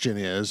question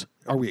is,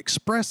 are we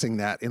expressing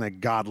that in a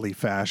godly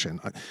fashion?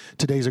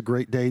 Today's a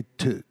great day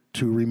to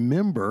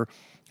remember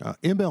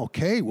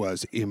MLK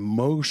was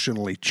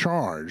emotionally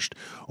charged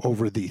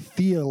over the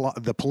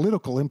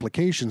political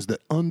implications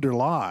that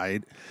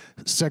underlied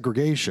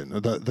segregation.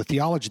 The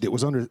theology that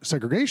was under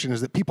segregation is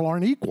that people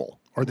aren't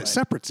equal, or that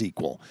separate's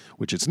equal,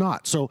 which it's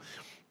not. So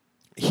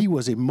he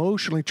was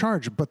emotionally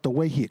charged, but the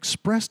way he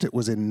expressed it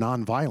was in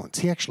nonviolence.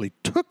 He actually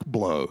took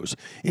blows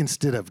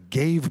instead of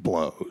gave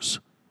blows.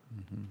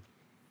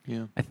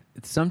 Yeah.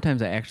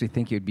 Sometimes I actually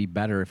think it would be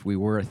better if we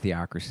were a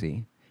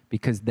theocracy,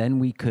 because then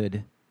we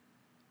could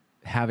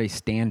have a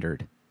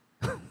standard.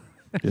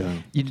 Yeah.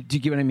 Do you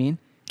get what I mean?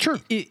 Sure.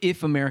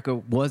 If America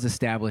was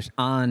established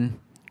on...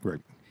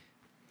 Right.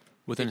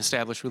 With an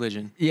established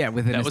religion. Yeah,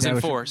 with an that was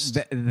established- enforced.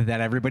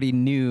 that everybody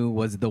knew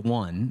was the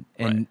one,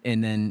 and Right.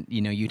 and then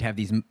you'd have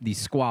these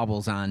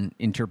squabbles on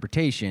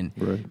interpretation,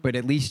 Right. but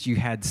at least you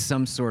had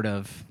some sort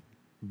of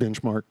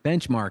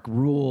Benchmark.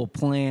 rule,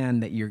 plan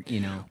that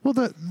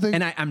Well,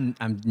 and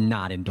I'm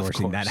not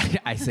endorsing that. course.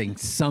 I think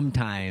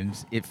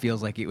sometimes it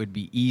feels like it would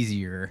be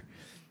easier.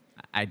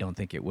 I don't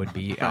think it would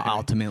be.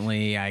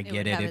 Ultimately, I get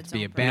would it. have It'd its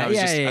be a own bad.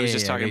 I was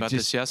just talking It about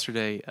this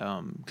yesterday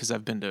because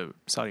I've been to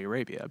Saudi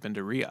Arabia. I've been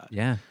to Riyadh.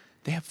 Yeah.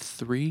 They have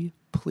 3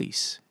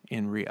 police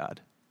in Riyadh.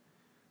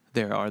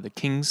 There are the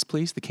king's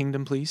police, the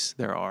kingdom police.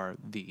 There are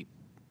the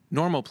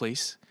normal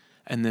police,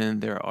 and then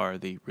there are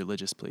the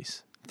religious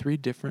police. 3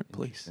 different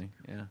police.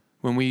 Yeah.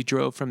 When we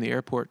drove from the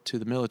airport to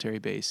the military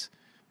base,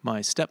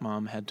 my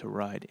stepmom had to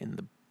ride in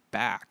the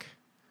back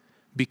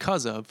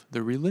because of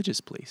the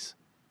religious police.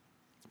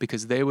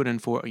 Because they would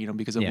enforce,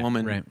 because a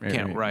woman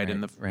can't ride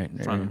in the front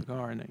of the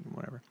car and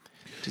whatever.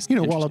 Just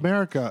while interesting.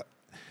 America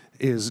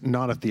is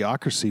not a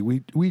theocracy,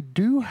 we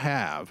do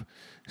have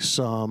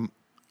some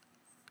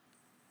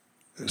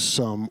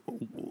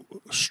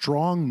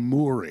strong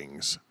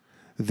moorings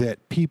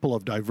that people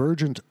of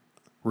divergent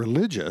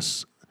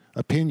religious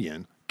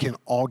opinion can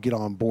all get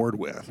on board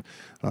with.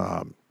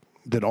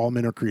 That all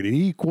men are created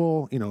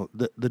equal.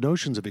 The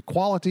notions of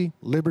equality,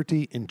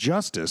 liberty, and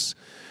justice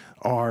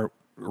are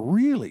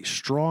really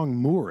strong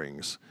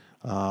moorings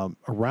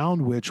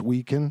around which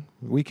we can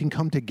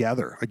come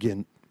together.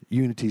 Again,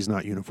 unity is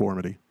not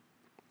uniformity.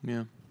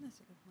 Yeah.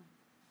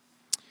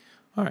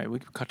 All right, we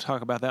could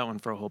talk about that one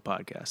for a whole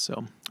podcast,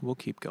 so we'll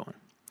keep going.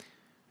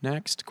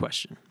 Next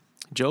question.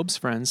 Job's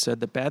friends said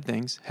that bad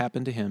things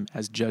happened to him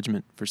as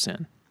judgment for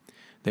sin.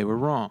 They were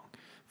wrong.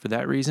 For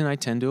that reason, I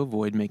tend to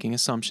avoid making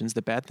assumptions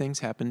that bad things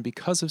happen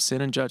because of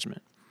sin and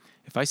judgment.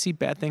 If I see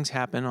bad things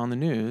happen on the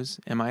news,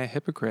 am I a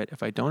hypocrite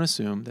if I don't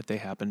assume that they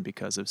happen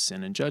because of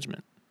sin and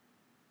judgment?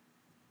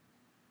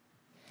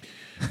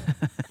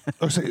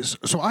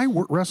 So I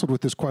wrestled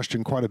with this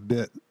question quite a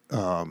bit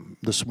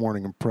this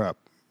morning in prep.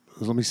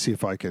 Let me see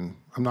if I can.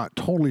 I'm not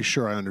totally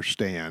sure I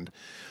understand.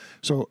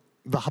 So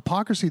the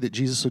hypocrisy that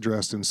Jesus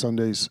addressed in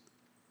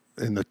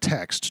the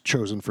text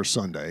chosen for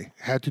Sunday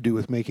had to do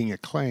with making a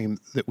claim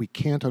that we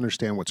can't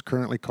understand what's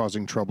currently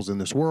causing troubles in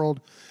this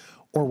world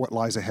or what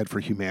lies ahead for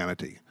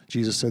humanity.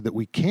 Jesus said that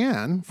we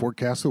can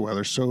forecast the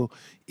weather, so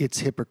it's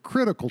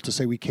hypocritical to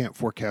say we can't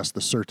forecast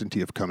the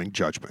certainty of coming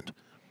judgment.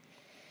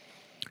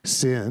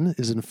 Sin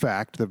is, in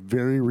fact, the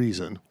very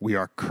reason we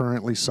are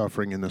currently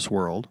suffering in this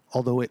world,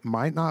 although it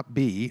might not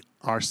be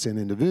our sin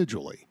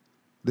individually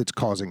that's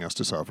causing us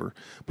to suffer,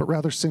 but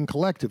rather sin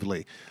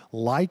collectively,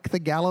 like the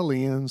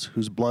Galileans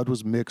whose blood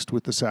was mixed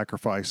with the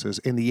sacrifices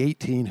and the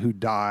 18 who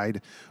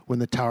died when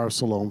the Tower of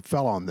Siloam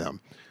fell on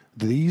them.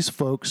 These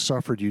folks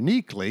suffered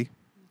uniquely,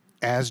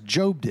 as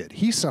Job did.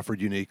 He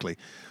suffered uniquely.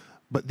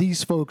 But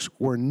these folks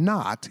were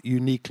not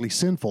uniquely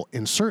sinful,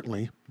 and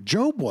certainly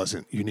Job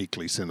wasn't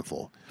uniquely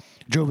sinful.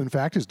 Job, in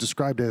fact, is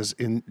described as,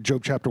 in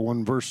Job chapter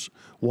 1, verse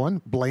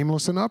 1,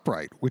 blameless and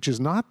upright, which is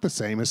not the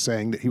same as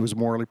saying that he was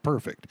morally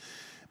perfect.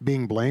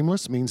 Being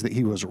blameless means that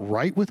he was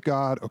right with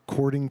God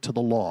according to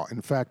the law.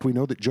 In fact, we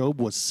know that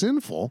Job was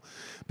sinful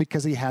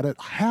because he had a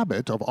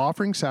habit of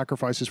offering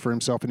sacrifices for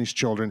himself and his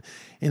children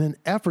in an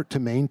effort to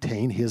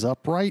maintain his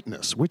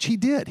uprightness, which he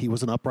did. He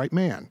was an upright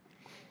man.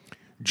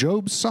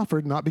 Job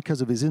suffered not because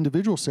of his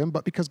individual sin,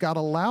 but because God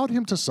allowed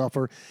him to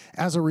suffer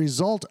as a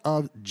result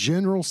of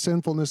general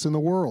sinfulness in the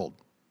world.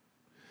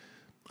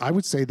 I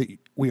would say that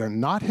we are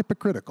not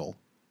hypocritical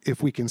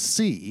if we can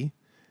see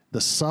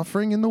the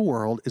suffering in the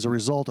world is a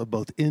result of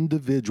both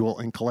individual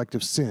and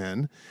collective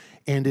sin,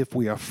 and if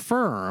we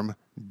affirm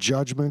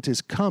judgment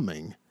is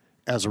coming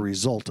as a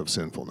result of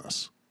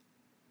sinfulness.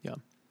 Yeah.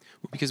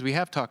 Well, because we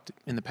have talked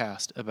in the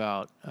past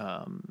about,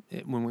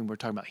 when we were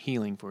talking about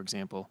healing, for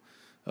example,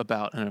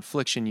 about an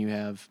affliction you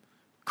have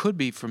could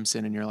be from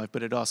sin in your life,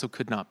 but it also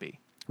could not be.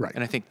 Right.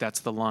 And I think that's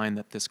the line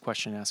that this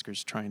question asker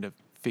is trying to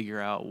figure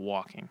out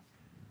walking.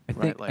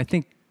 I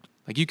think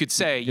like you could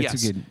say,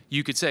 That's yes,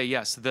 you could say,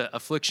 yes, the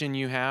affliction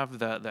you have,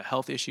 the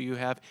health issue you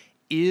have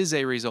is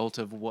a result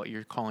of what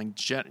you're calling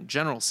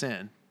general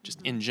sin,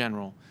 just in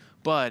general.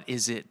 But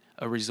is it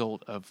a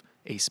result of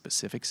a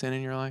specific sin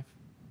in your life?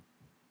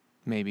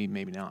 Maybe,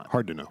 maybe not.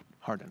 Hard to know.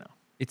 Hard to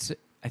know.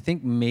 I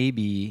think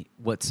maybe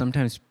what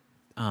sometimes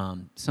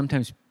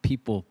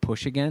people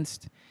push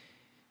against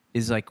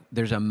is like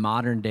there's a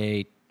modern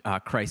day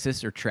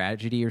crisis or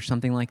tragedy or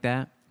something like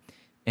that,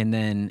 and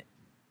then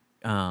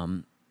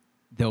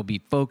there'll be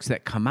folks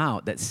that come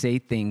out that say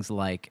things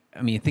like,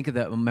 I mean,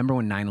 remember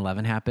when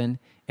 9/11 happened,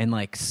 and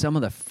like some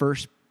of the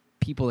first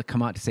people that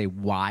come out to say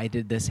why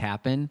did this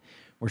happen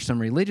were some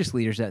religious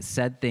leaders that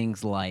said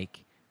things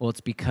like, well,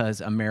 it's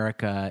because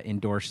America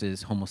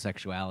endorses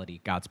homosexuality,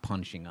 God's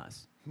punishing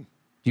us. Do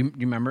you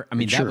remember? I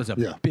mean, Sure, that was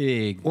a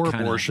big... Or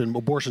abortion.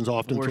 Abortion's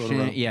often thrown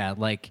around. Yeah,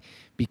 like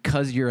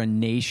because you're a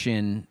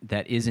nation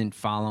that isn't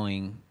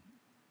following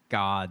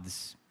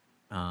God's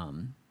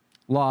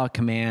law,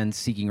 commands,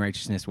 seeking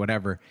righteousness,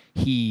 whatever,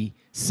 he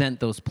sent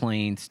those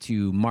planes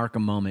to mark a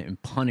moment and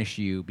punish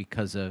you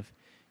because of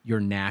your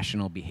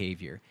national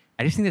behavior.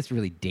 I just think that's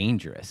really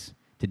dangerous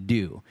to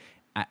do.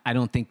 I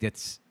don't think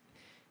it's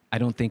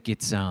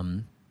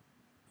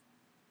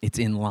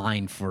in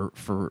line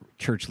for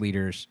church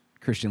leaders,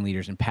 Christian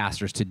leaders, and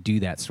pastors to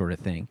do that sort of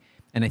thing.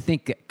 And I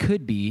think that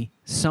could be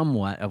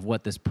somewhat of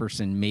what this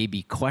person may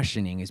be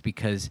questioning, is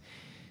because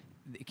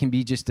it can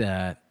be just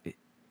a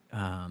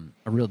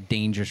real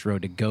dangerous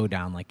road to go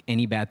down. Like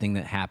any bad thing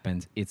that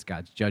happens, it's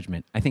God's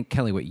judgment. I think,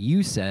 Kelly, what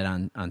you said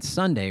on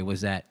Sunday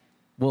was that,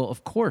 well,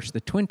 of course,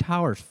 the Twin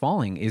Towers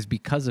falling is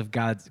because of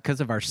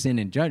our sin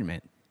and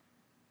judgment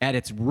at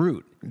its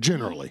root.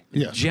 Generally,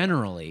 yes.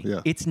 Generally.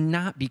 Yeah. It's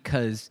not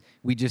because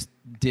we just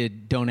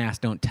did don't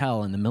ask, don't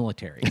tell in the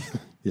military.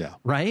 Yeah.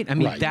 Right? I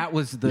mean, Right. that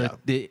was the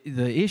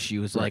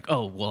issue. Is like,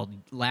 oh, well,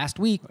 last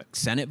week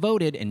Senate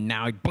voted and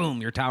now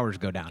boom, your towers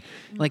go down.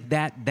 Like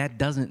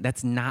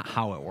that's not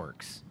how it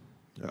works.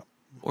 Yeah.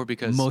 Or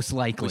because Most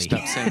likely. we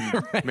stopped saying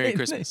Merry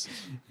Christmas.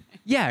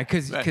 Yeah,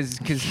 because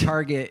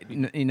Target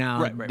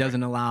Right.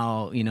 doesn't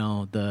allow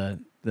the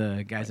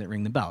guys that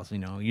ring the bells.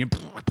 You're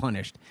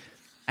punished.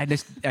 I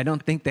just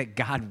don't think that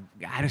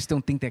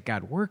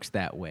God works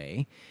that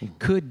way.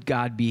 Could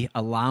God be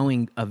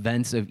allowing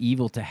events of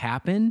evil to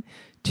happen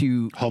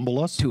to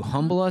Humble us?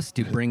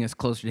 to bring us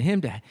closer to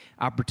Him, to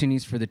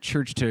opportunities for the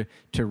church to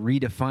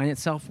redefine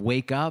itself,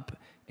 wake up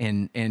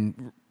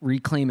and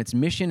reclaim its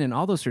mission and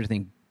all those sort of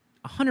things?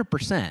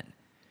 100%.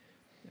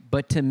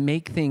 But to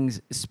make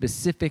things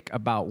specific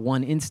about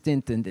one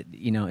instant, and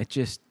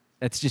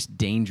that's just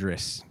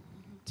dangerous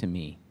to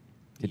me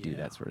to do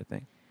that sort of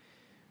thing.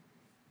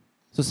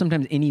 So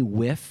sometimes any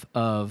whiff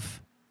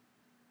of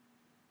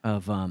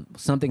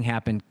something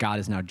happened, God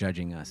is now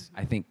judging us.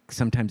 I think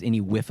sometimes any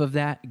whiff of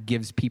that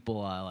gives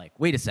people like,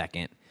 wait a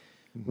second,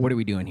 what are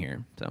we doing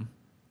here? So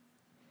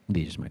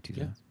these are just my 2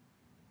 cents.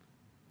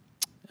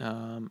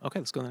 Okay,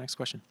 let's go to the next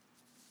question.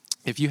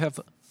 If you have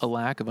a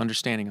lack of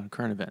understanding on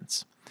current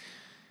events,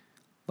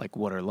 like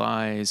what are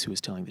lies, who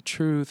is telling the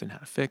truth, and how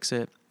to fix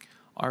it,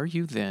 are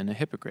you then a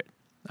hypocrite?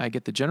 I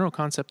get the general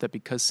concept that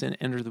because sin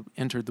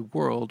entered the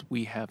world,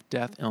 we have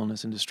death,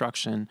 illness, and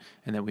destruction,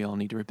 and that we all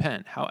need to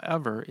repent.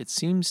 However, it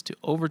seems to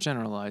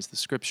overgeneralize the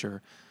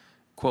scripture,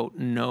 quote,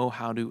 know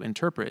how to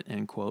interpret,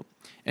 end quote,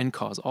 and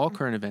cause all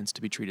current events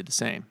to be treated the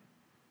same.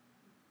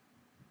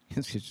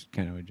 It's just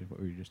kind of what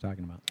we were just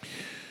talking about.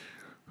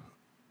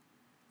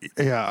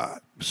 Yeah.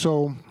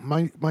 So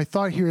my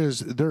thought here is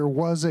there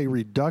was a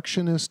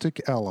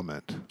reductionistic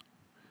element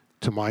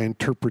to my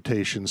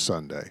interpretation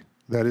Sunday.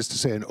 That is to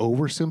say, an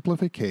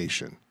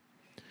oversimplification.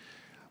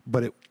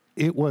 But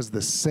it was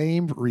the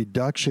same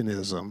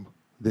reductionism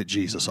that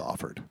Jesus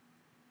offered.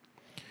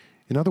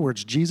 In other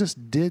words, Jesus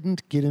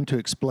didn't get into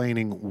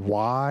explaining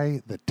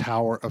why the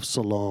Tower of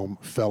Siloam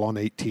fell on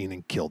 18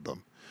 and killed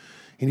them.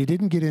 And he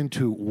didn't get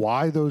into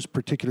why those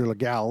particular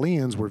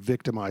Galileans were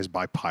victimized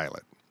by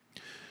Pilate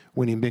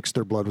when he mixed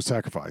their blood with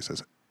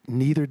sacrifices.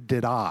 Neither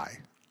did I.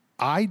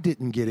 I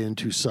didn't get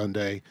into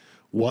Sunday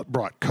what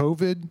brought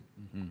COVID,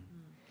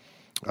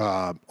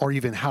 or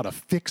even how to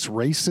fix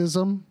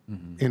racism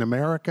in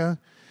America.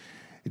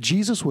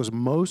 Jesus was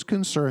most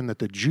concerned that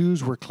the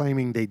Jews were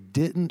claiming they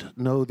didn't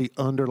know the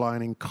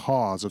underlying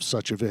cause of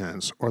such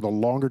events or the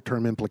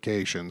longer-term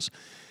implications.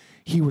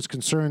 He was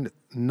concerned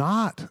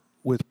not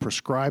with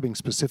prescribing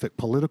specific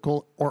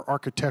political or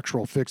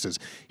architectural fixes.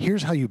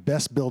 Here's how you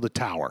best build a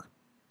tower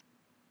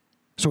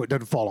so it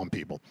doesn't fall on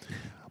people.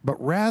 But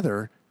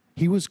rather,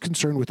 he was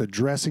concerned with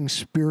addressing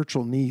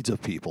spiritual needs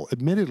of people.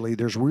 Admittedly,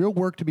 there's real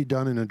work to be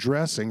done in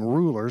addressing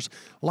rulers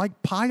like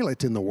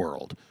Pilate in the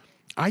world.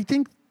 I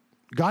think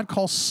God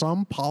calls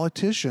some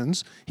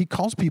politicians, he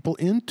calls people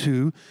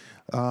into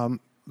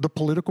the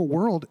political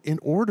world in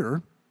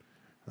order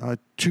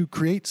to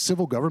create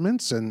civil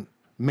governments and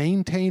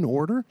maintain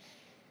order.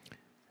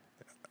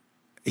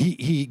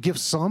 He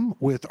gives some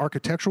with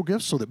architectural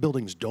gifts so that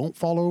buildings don't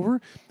fall over,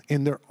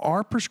 and there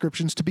are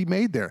prescriptions to be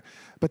made there.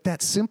 But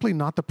that's simply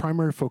not the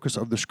primary focus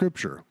of the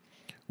Scripture,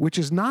 which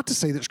is not to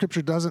say that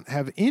Scripture doesn't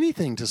have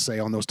anything to say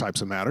on those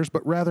types of matters,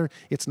 but rather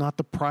it's not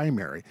the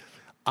primary.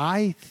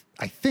 I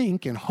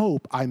think and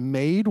hope I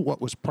made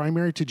what was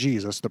primary to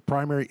Jesus the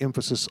primary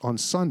emphasis on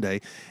Sunday.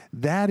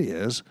 That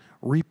is,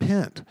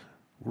 repent.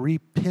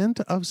 Repent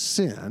of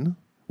sin,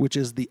 which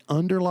is the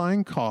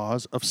underlying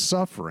cause of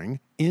suffering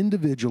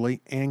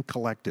individually and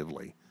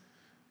collectively.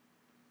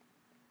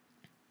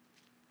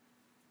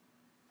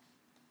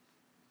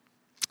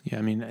 Yeah,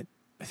 I mean,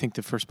 I think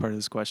the first part of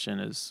this question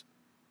is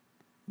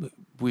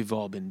we've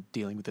all been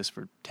dealing with this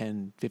for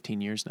 10,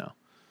 15 years now.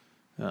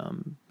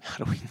 How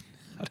do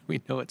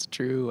we know it's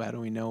true? How do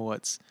we know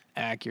what's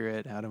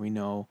accurate? How do we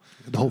know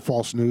The whole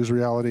false news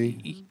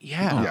reality?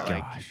 Yeah, Oh,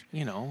 like, gosh.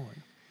 you know,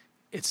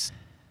 it's.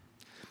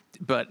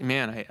 But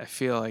man, I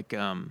feel like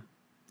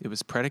it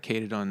was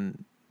predicated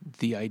on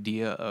the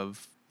idea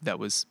of that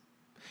was,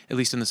 at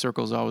least in the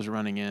circles I was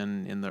running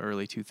in the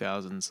early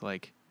 2000s,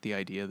 like the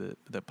idea that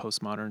the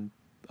postmodern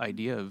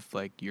idea of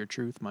like your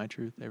truth, my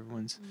truth,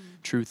 everyone's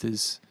truth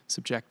is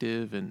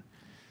subjective, and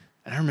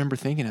I remember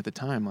thinking at the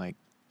time like,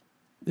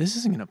 this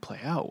isn't going to play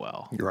out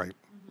well. You're right.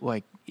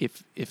 Like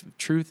if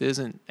truth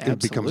isn't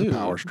absolute, It becomes a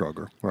power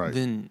struggle, right?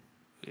 Then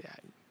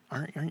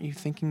aren't you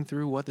thinking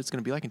through what that's going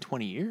to be like in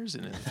 20 years?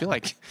 And I feel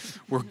like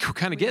we're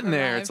kind of getting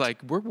there. It's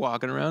like we're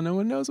walking around, no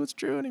one knows what's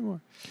true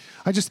anymore.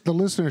 The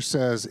listener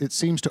says it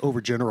seems to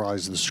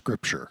overgeneralize the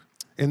Scripture.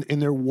 And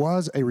there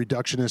was a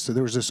reductionist,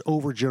 there was this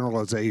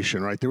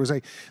overgeneralization, right? There was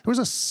a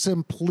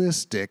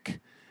simplistic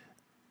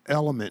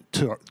element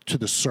to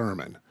the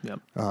sermon.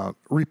 Yep.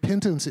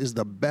 Repentance is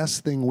the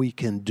best thing we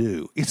can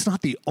do. It's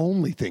not the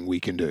only thing we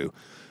can do.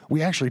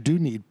 We actually do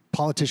need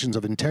politicians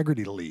of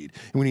integrity to lead,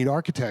 and we need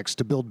architects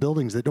to build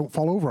buildings that don't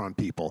fall over on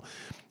people.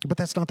 But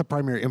that's not the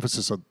primary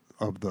emphasis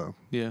of the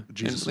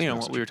Jesus. And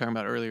what we were talking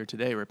about earlier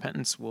today,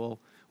 repentance will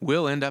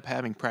end up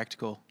having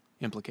practical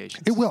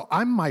implications. It will.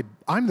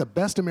 I'm the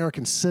best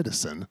American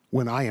citizen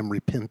when I am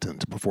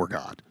repentant before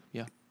God.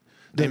 Yeah.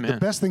 The Amen.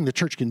 best thing the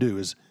church can do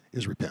is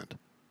repent.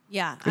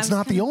 Yeah. It's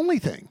not the only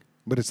thing,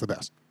 but it's the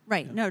best.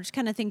 Right. No, just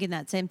kind of thinking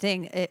that same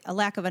thing. A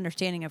lack of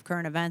understanding of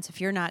current events.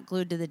 If you're not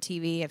glued to the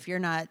TV, if you're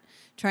not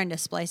trying to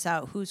splice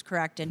out who's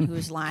correct and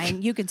who's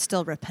lying, you can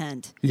still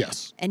repent.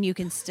 Yes. And you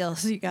can still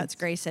see God's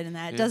grace in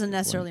that. It doesn't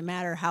necessarily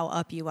matter how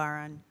up you are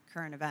on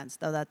current events,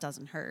 though that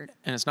doesn't hurt.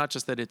 And it's not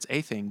just that it's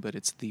a thing, but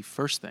it's the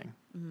first thing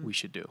we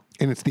should do.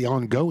 And it's the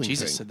ongoing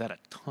Jesus thing. said that a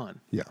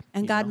ton. Yeah.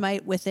 And You God know?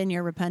 might, within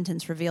your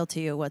repentance, reveal to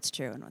you what's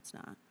true and what's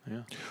not.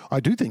 Yeah. I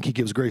do think he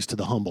gives grace to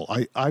the humble.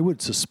 I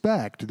would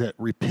suspect that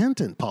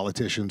repentant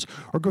politicians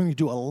are going to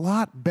do a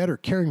lot better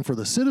caring for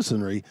the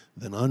citizenry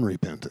than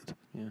unrepentant.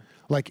 Yeah.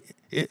 Like,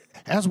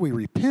 as we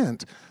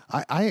repent,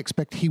 I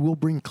expect he will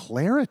bring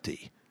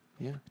clarity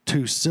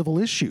to civil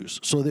issues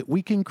so that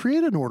we can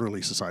create an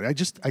orderly society.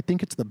 I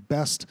think it's the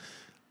best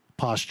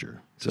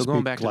posture. So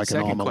going back to the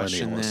second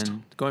question, all-millennialist.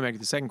 then going back to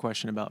the second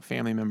question about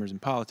family members in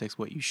politics,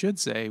 what you should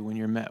say when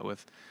you're met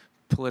with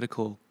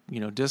political,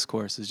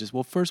 discourse is just,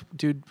 well, first,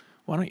 dude,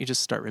 why don't you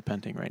just start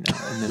repenting right now,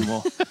 and then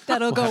we'll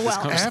That'll go have this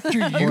well.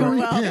 conversation. After you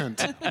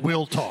repent,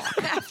 we'll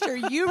talk. After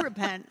you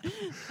repent.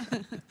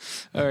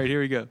 All right, here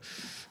we go.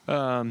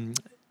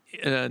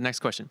 Next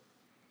question.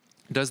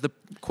 Does the,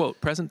 quote,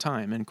 present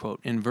time, end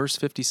quote, in verse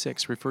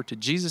 56 refer to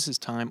Jesus'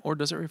 time, or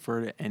does it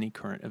refer to any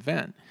current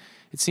event?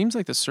 It seems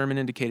like the sermon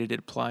indicated it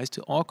applies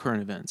to all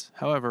current events.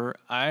 However,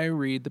 I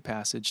read the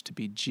passage to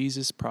be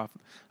Jesus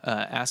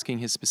asking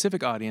his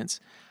specific audience,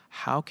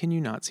 how can you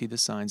not see the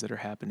signs that are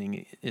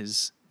happening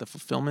is the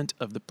fulfillment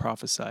of the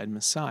prophesied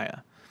Messiah.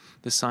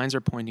 The signs are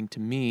pointing to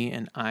me,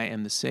 and I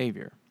am the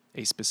Savior,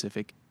 a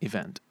specific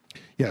event.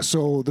 Yeah,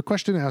 so the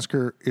question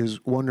asker is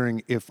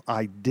wondering if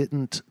I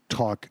didn't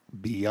talk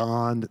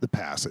beyond the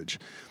passage.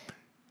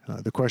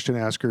 The question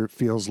asker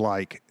feels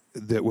like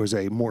there was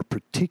a more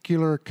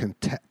particular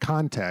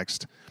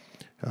context.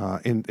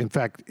 In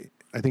fact,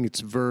 I think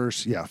it's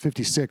verse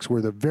 56,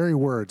 where the very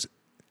words,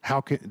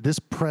 how can this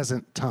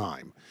present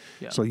time.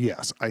 Yeah. So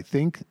yes, I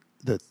think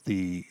that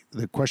the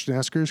question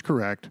asker is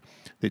correct,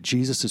 that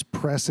Jesus is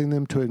pressing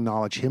them to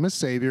acknowledge him as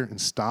Savior and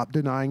stop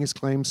denying his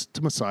claims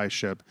to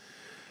Messiahship.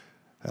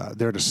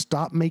 They're to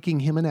stop making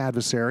him an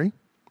adversary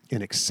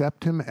and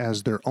accept him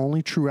as their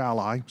only true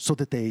ally so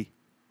that they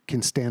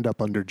can stand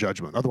up under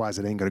judgment. Otherwise,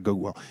 it ain't going to go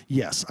well.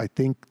 Yes, I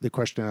think the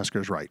question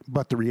asker is right.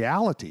 But the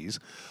realities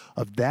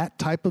of that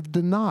type of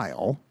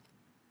denial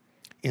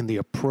and the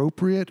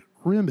appropriate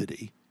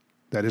remedy,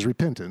 that is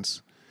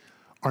repentance,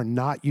 are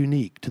not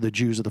unique to the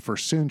Jews of the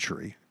first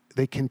century.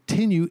 They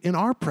continue in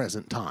our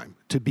present time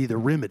to be the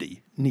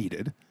remedy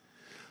needed.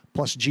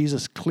 Plus,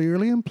 Jesus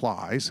clearly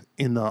implies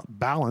in the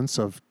balance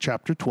of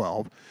chapter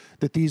 12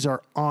 that these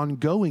are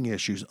ongoing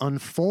issues,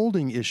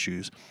 unfolding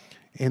issues,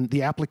 and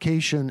the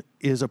application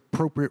is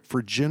appropriate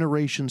for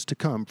generations to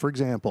come. For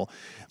example,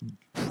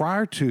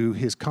 prior to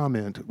his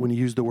comment, when he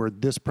used the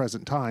word this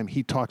present time,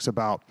 he talks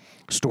about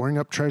storing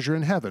up treasure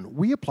in heaven.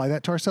 We apply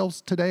that to ourselves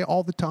today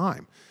all the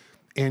time.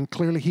 And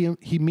clearly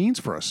he means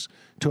for us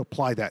to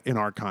apply that in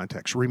our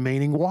context,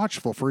 remaining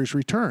watchful for his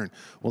return.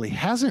 Well, he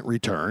hasn't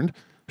returned.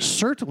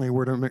 Certainly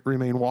we're to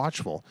remain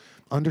watchful.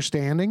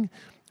 Understanding,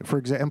 for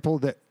example,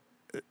 that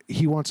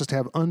he wants us to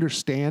have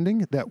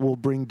understanding that will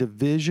bring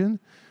division,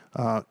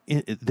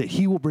 that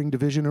he will bring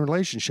division in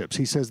relationships.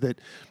 He says that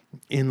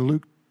in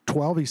Luke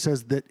 12, he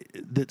says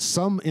that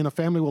some in a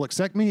family will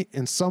accept me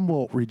and some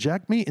will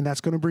reject me, and that's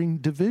going to bring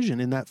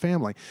division in that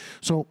family.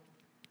 So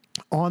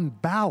on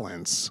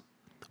balance,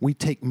 we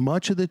take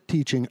much of the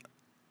teaching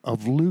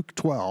of Luke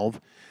 12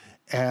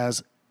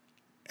 as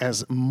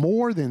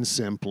more than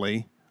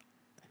simply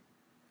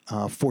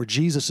for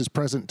Jesus'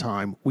 present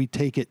time. We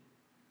take it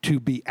to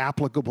be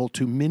applicable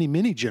to many,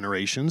 many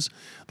generations,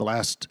 the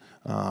last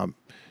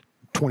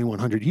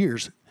 2,100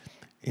 years.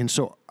 And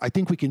so I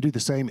think we can do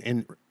the same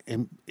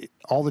and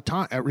all the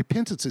time.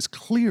 Repentance is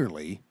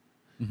clearly,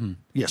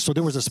 yes, so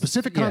there was a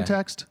specific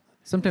context.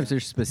 Sometimes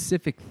there's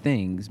specific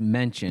things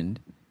mentioned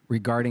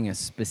regarding a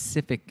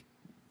specific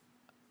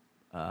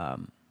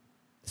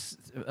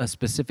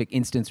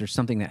instance or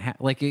something that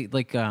like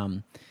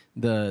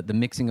the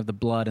mixing of the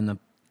blood and the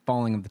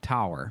falling of the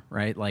tower,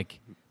 right? Like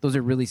those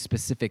are really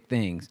specific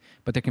things,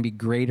 but there can be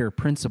greater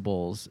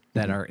principles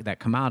that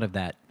come out of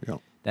that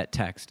that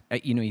text.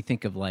 You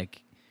think of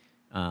like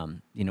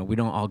we don't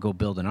all go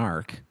build an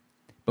ark,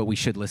 but we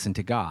should listen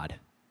to God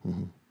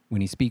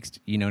when he speaks.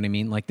 You know what I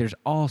mean? Like there's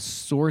all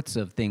sorts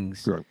of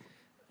things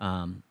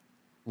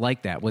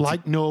like that.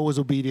 Like Noah was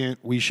obedient,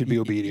 we should be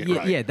obedient. Yeah,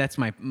 right? Yeah, that's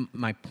my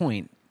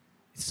point.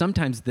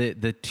 Sometimes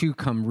the two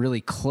come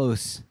really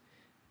close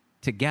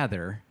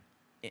together,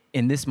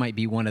 and this might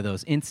be one of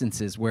those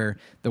instances where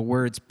the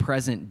words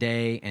present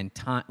day and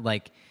time,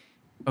 like,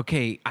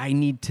 okay, I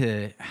need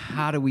to,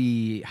 how do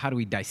we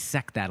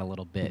dissect that a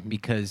little bit?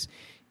 Because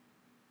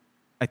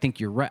I think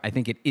you're right. I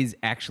think it is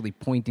actually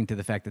pointing to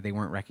the fact that they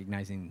weren't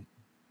recognizing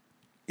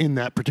in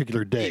that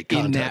particular day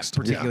context. In that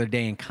particular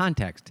day and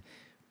context.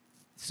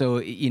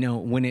 So,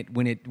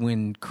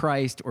 when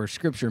Christ or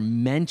Scripture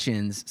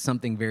mentions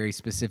something very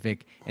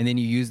specific, and then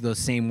you use those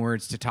same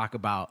words to talk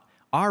about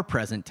our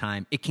present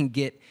time, it can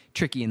get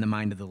tricky in the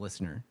mind of the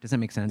listener. Does that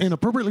make sense? And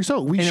appropriately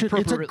so.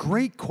 It's a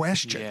great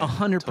question. Yeah.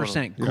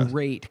 100% Totally.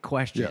 great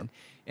question.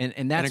 Yeah.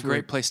 And that's a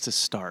great place to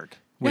start.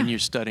 when Yeah. you're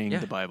studying Yeah.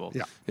 the Bible.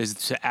 Yeah. Is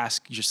to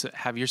ask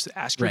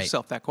Right.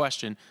 yourself that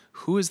question: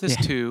 who is this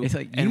Yeah. to, It's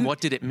like and you-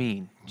 what did it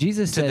mean?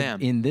 Jesus to said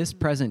them? in this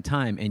present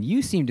time, and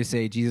you seem to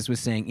say Jesus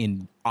was saying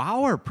in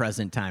our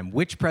present time.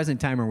 Which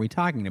present time are we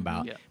talking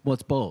about? Yeah. Well,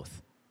 it's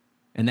both.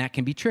 And that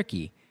can be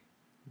tricky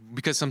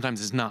Because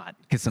sometimes it's not,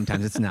 because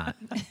sometimes it's not.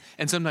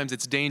 and sometimes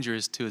it's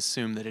dangerous to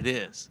assume that it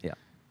is. Yeah.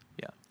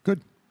 Yeah.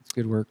 Good. It's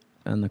good work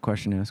on the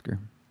question asker.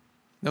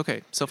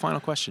 Okay, so final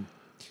question.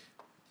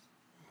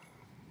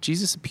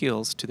 Jesus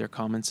appeals to their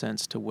common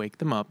sense to wake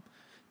them up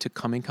to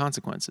coming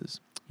consequences.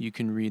 You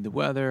can read the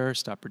weather,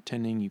 stop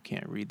pretending you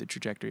can't read the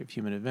trajectory of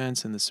human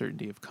events and the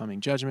certainty of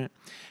coming judgment.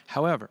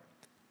 However,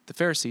 the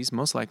Pharisees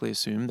most likely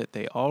assumed that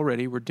they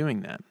already were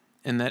doing that,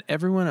 and that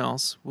everyone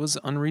else was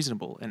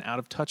unreasonable and out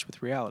of touch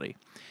with reality.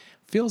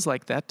 Feels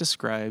like that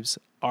describes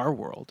our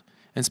world,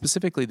 and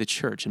specifically the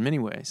church in many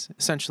ways.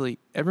 Essentially,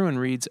 everyone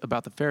reads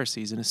about the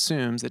Pharisees and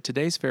assumes that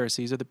today's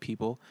Pharisees are the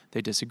people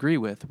they disagree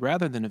with,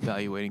 rather than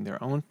evaluating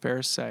their own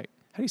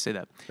how do you say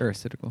that?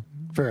 Pharisaical.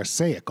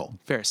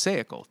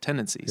 Pharisaical.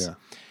 Tendencies. Yeah.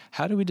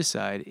 How do we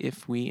decide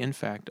if we, in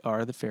fact,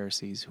 are the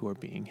Pharisees who are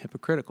being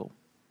hypocritical?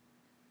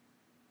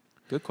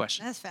 Good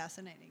question. That's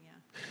fascinating, yeah.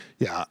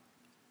 Yeah.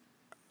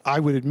 I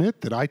would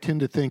admit that I tend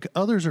to think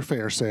others are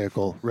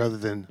Pharisaical rather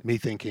than me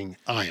thinking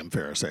I am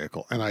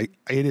Pharisaical. And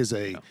it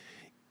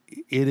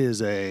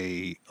is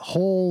a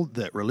hole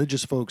that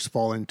religious folks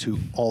fall into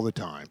all the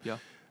time. Yeah.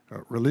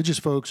 Religious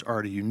folks are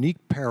at a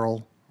unique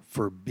peril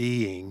for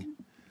being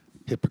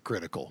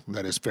hypocritical,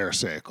 that is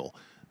Pharisaical.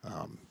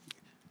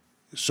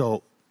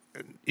 So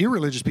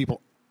irreligious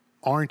people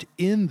aren't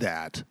in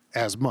that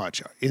as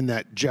much, in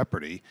that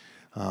jeopardy.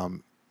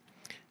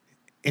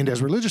 And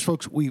as religious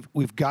folks,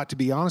 we've got to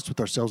be honest with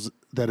ourselves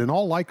that in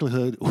all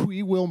likelihood,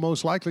 we will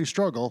most likely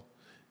struggle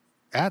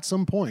at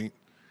some point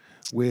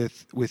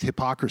with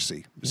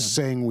hypocrisy,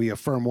 saying we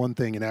affirm one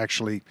thing and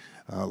actually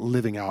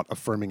living out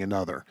affirming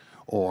another,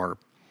 or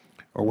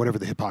whatever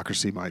the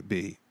hypocrisy might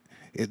be.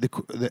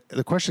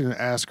 The question to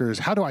ask her is,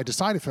 how do I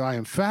decide if I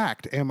in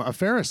fact am a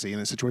Pharisee in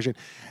a situation?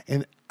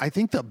 And I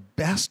think the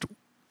best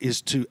is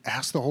to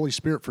ask the Holy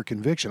Spirit for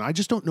conviction. I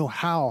just don't know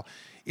how.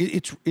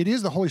 It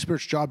is the Holy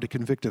Spirit's job to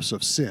convict us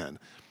of sin.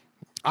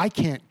 I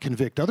can't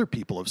convict other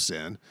people of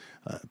sin.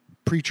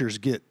 Preachers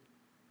get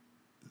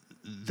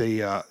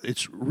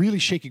it's really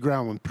shaky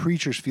ground when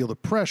preachers feel the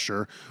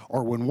pressure,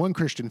 or when one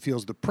Christian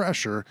feels the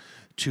pressure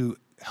to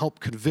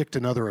help convict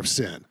another of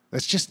sin.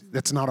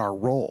 That's not our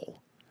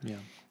role. Yeah.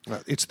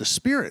 It's the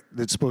Spirit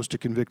that's supposed to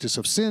convict us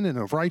of sin and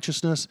of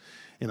righteousness.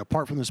 And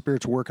apart from the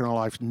Spirit's work in our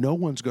life, no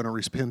one's going to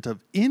repent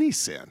of any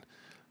sin,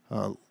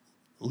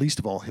 least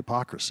of all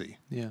hypocrisy.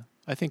 Yeah.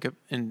 I think,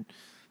 and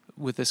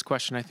with this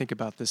question, I think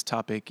about this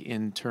topic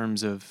in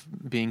terms of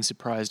being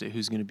surprised at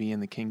who's going to be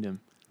in the kingdom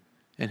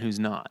and who's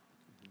not.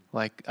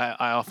 Like,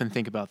 I often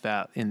think about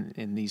that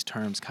in these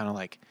terms, kind of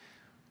like,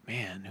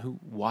 man,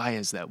 why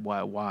is that?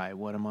 Why?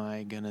 What am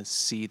I going to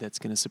see that's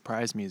going to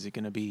surprise me? Is it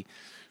going to be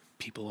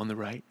people on the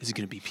right? Is it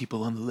going to be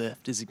people on the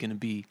left? Is it going to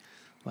be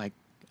like,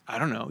 I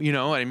don't know. You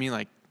know what I mean?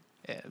 Like,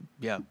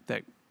 yeah,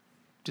 that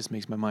just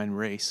makes my mind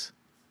race.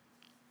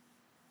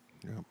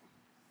 Yeah.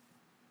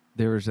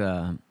 There's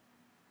a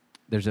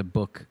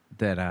book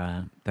that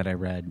I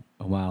read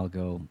a while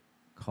ago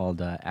called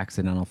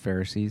Accidental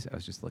Pharisees. I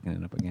was just looking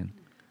it up again.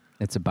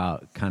 It's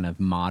about kind of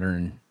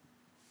modern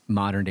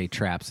day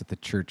traps that the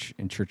church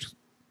and church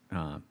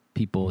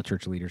people,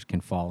 church leaders can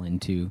fall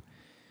into.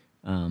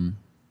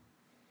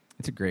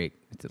 It's a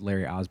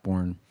Larry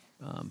Osborne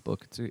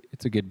book.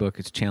 It's a good book.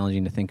 It's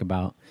challenging to think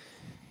about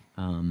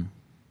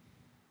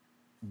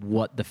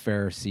what the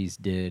Pharisees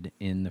did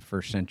in the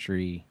first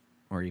century,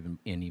 or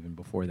even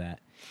before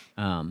that,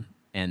 and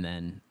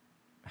then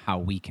how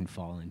we can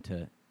fall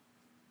into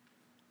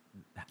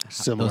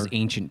Similar. those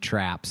ancient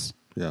traps.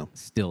 Yeah.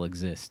 Still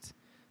exist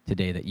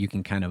today that you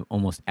can kind of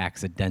almost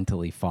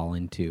accidentally fall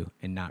into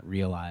and not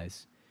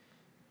realize,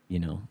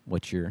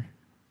 what you're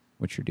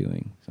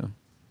doing.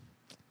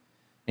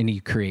 And you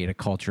create a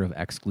culture of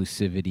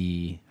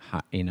exclusivity,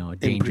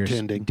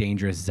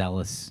 dangerous,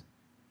 zealous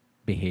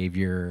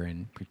behavior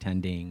and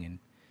pretending and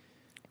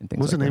things.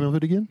 What's like the name that. of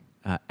it again?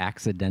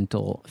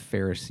 Accidental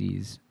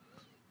Pharisees.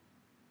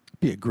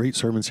 Be a great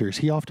sermon series.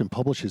 He often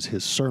publishes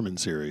his sermon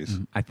series.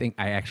 I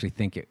actually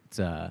think it's.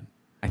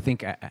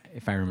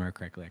 If I remember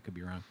correctly, I could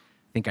be wrong.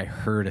 I think I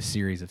heard a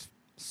series of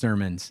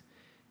sermons,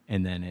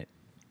 and then it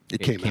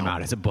came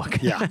out as a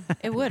book. Yeah.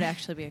 It would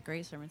actually be a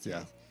great sermon series.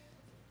 Yeah.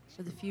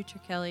 For the future,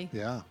 Kelly.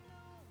 Yeah.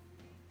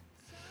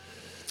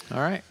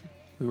 All right.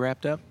 We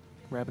wrapping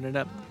it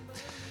up.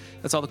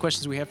 That's all the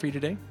questions we have for you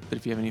today. But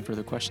if you have any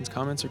further questions,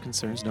 comments, or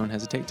concerns, don't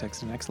hesitate.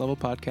 Text the Next Level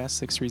Podcast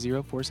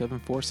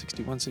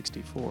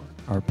 630-474-6164.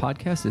 Our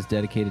podcast is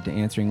dedicated to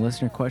answering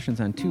listener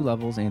questions on two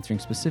levels, answering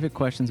specific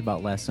questions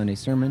about last Sunday's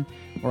sermon,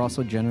 or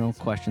also general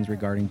questions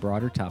regarding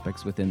broader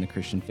topics within the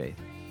Christian faith.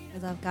 We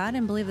love God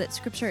and believe that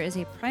Scripture is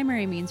a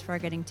primary means for our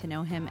getting to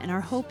know Him, and our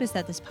hope is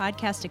that this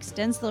podcast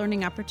extends the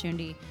learning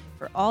opportunity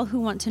for all who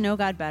want to know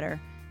God better,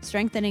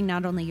 strengthening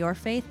not only your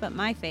faith, but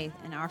my faith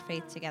and our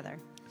faith together.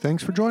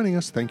 Thanks for joining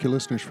us. Thank you,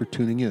 listeners, for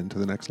tuning in to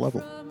The Next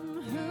Level.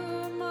 From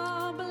whom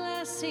all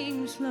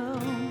blessings flow.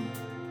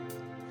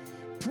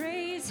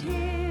 Praise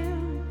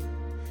Him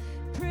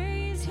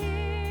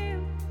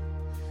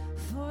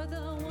for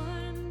the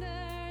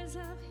wonders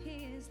of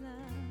His love.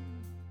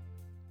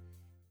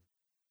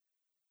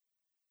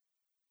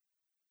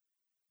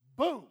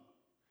 Boom!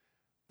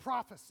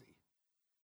 Prophecy.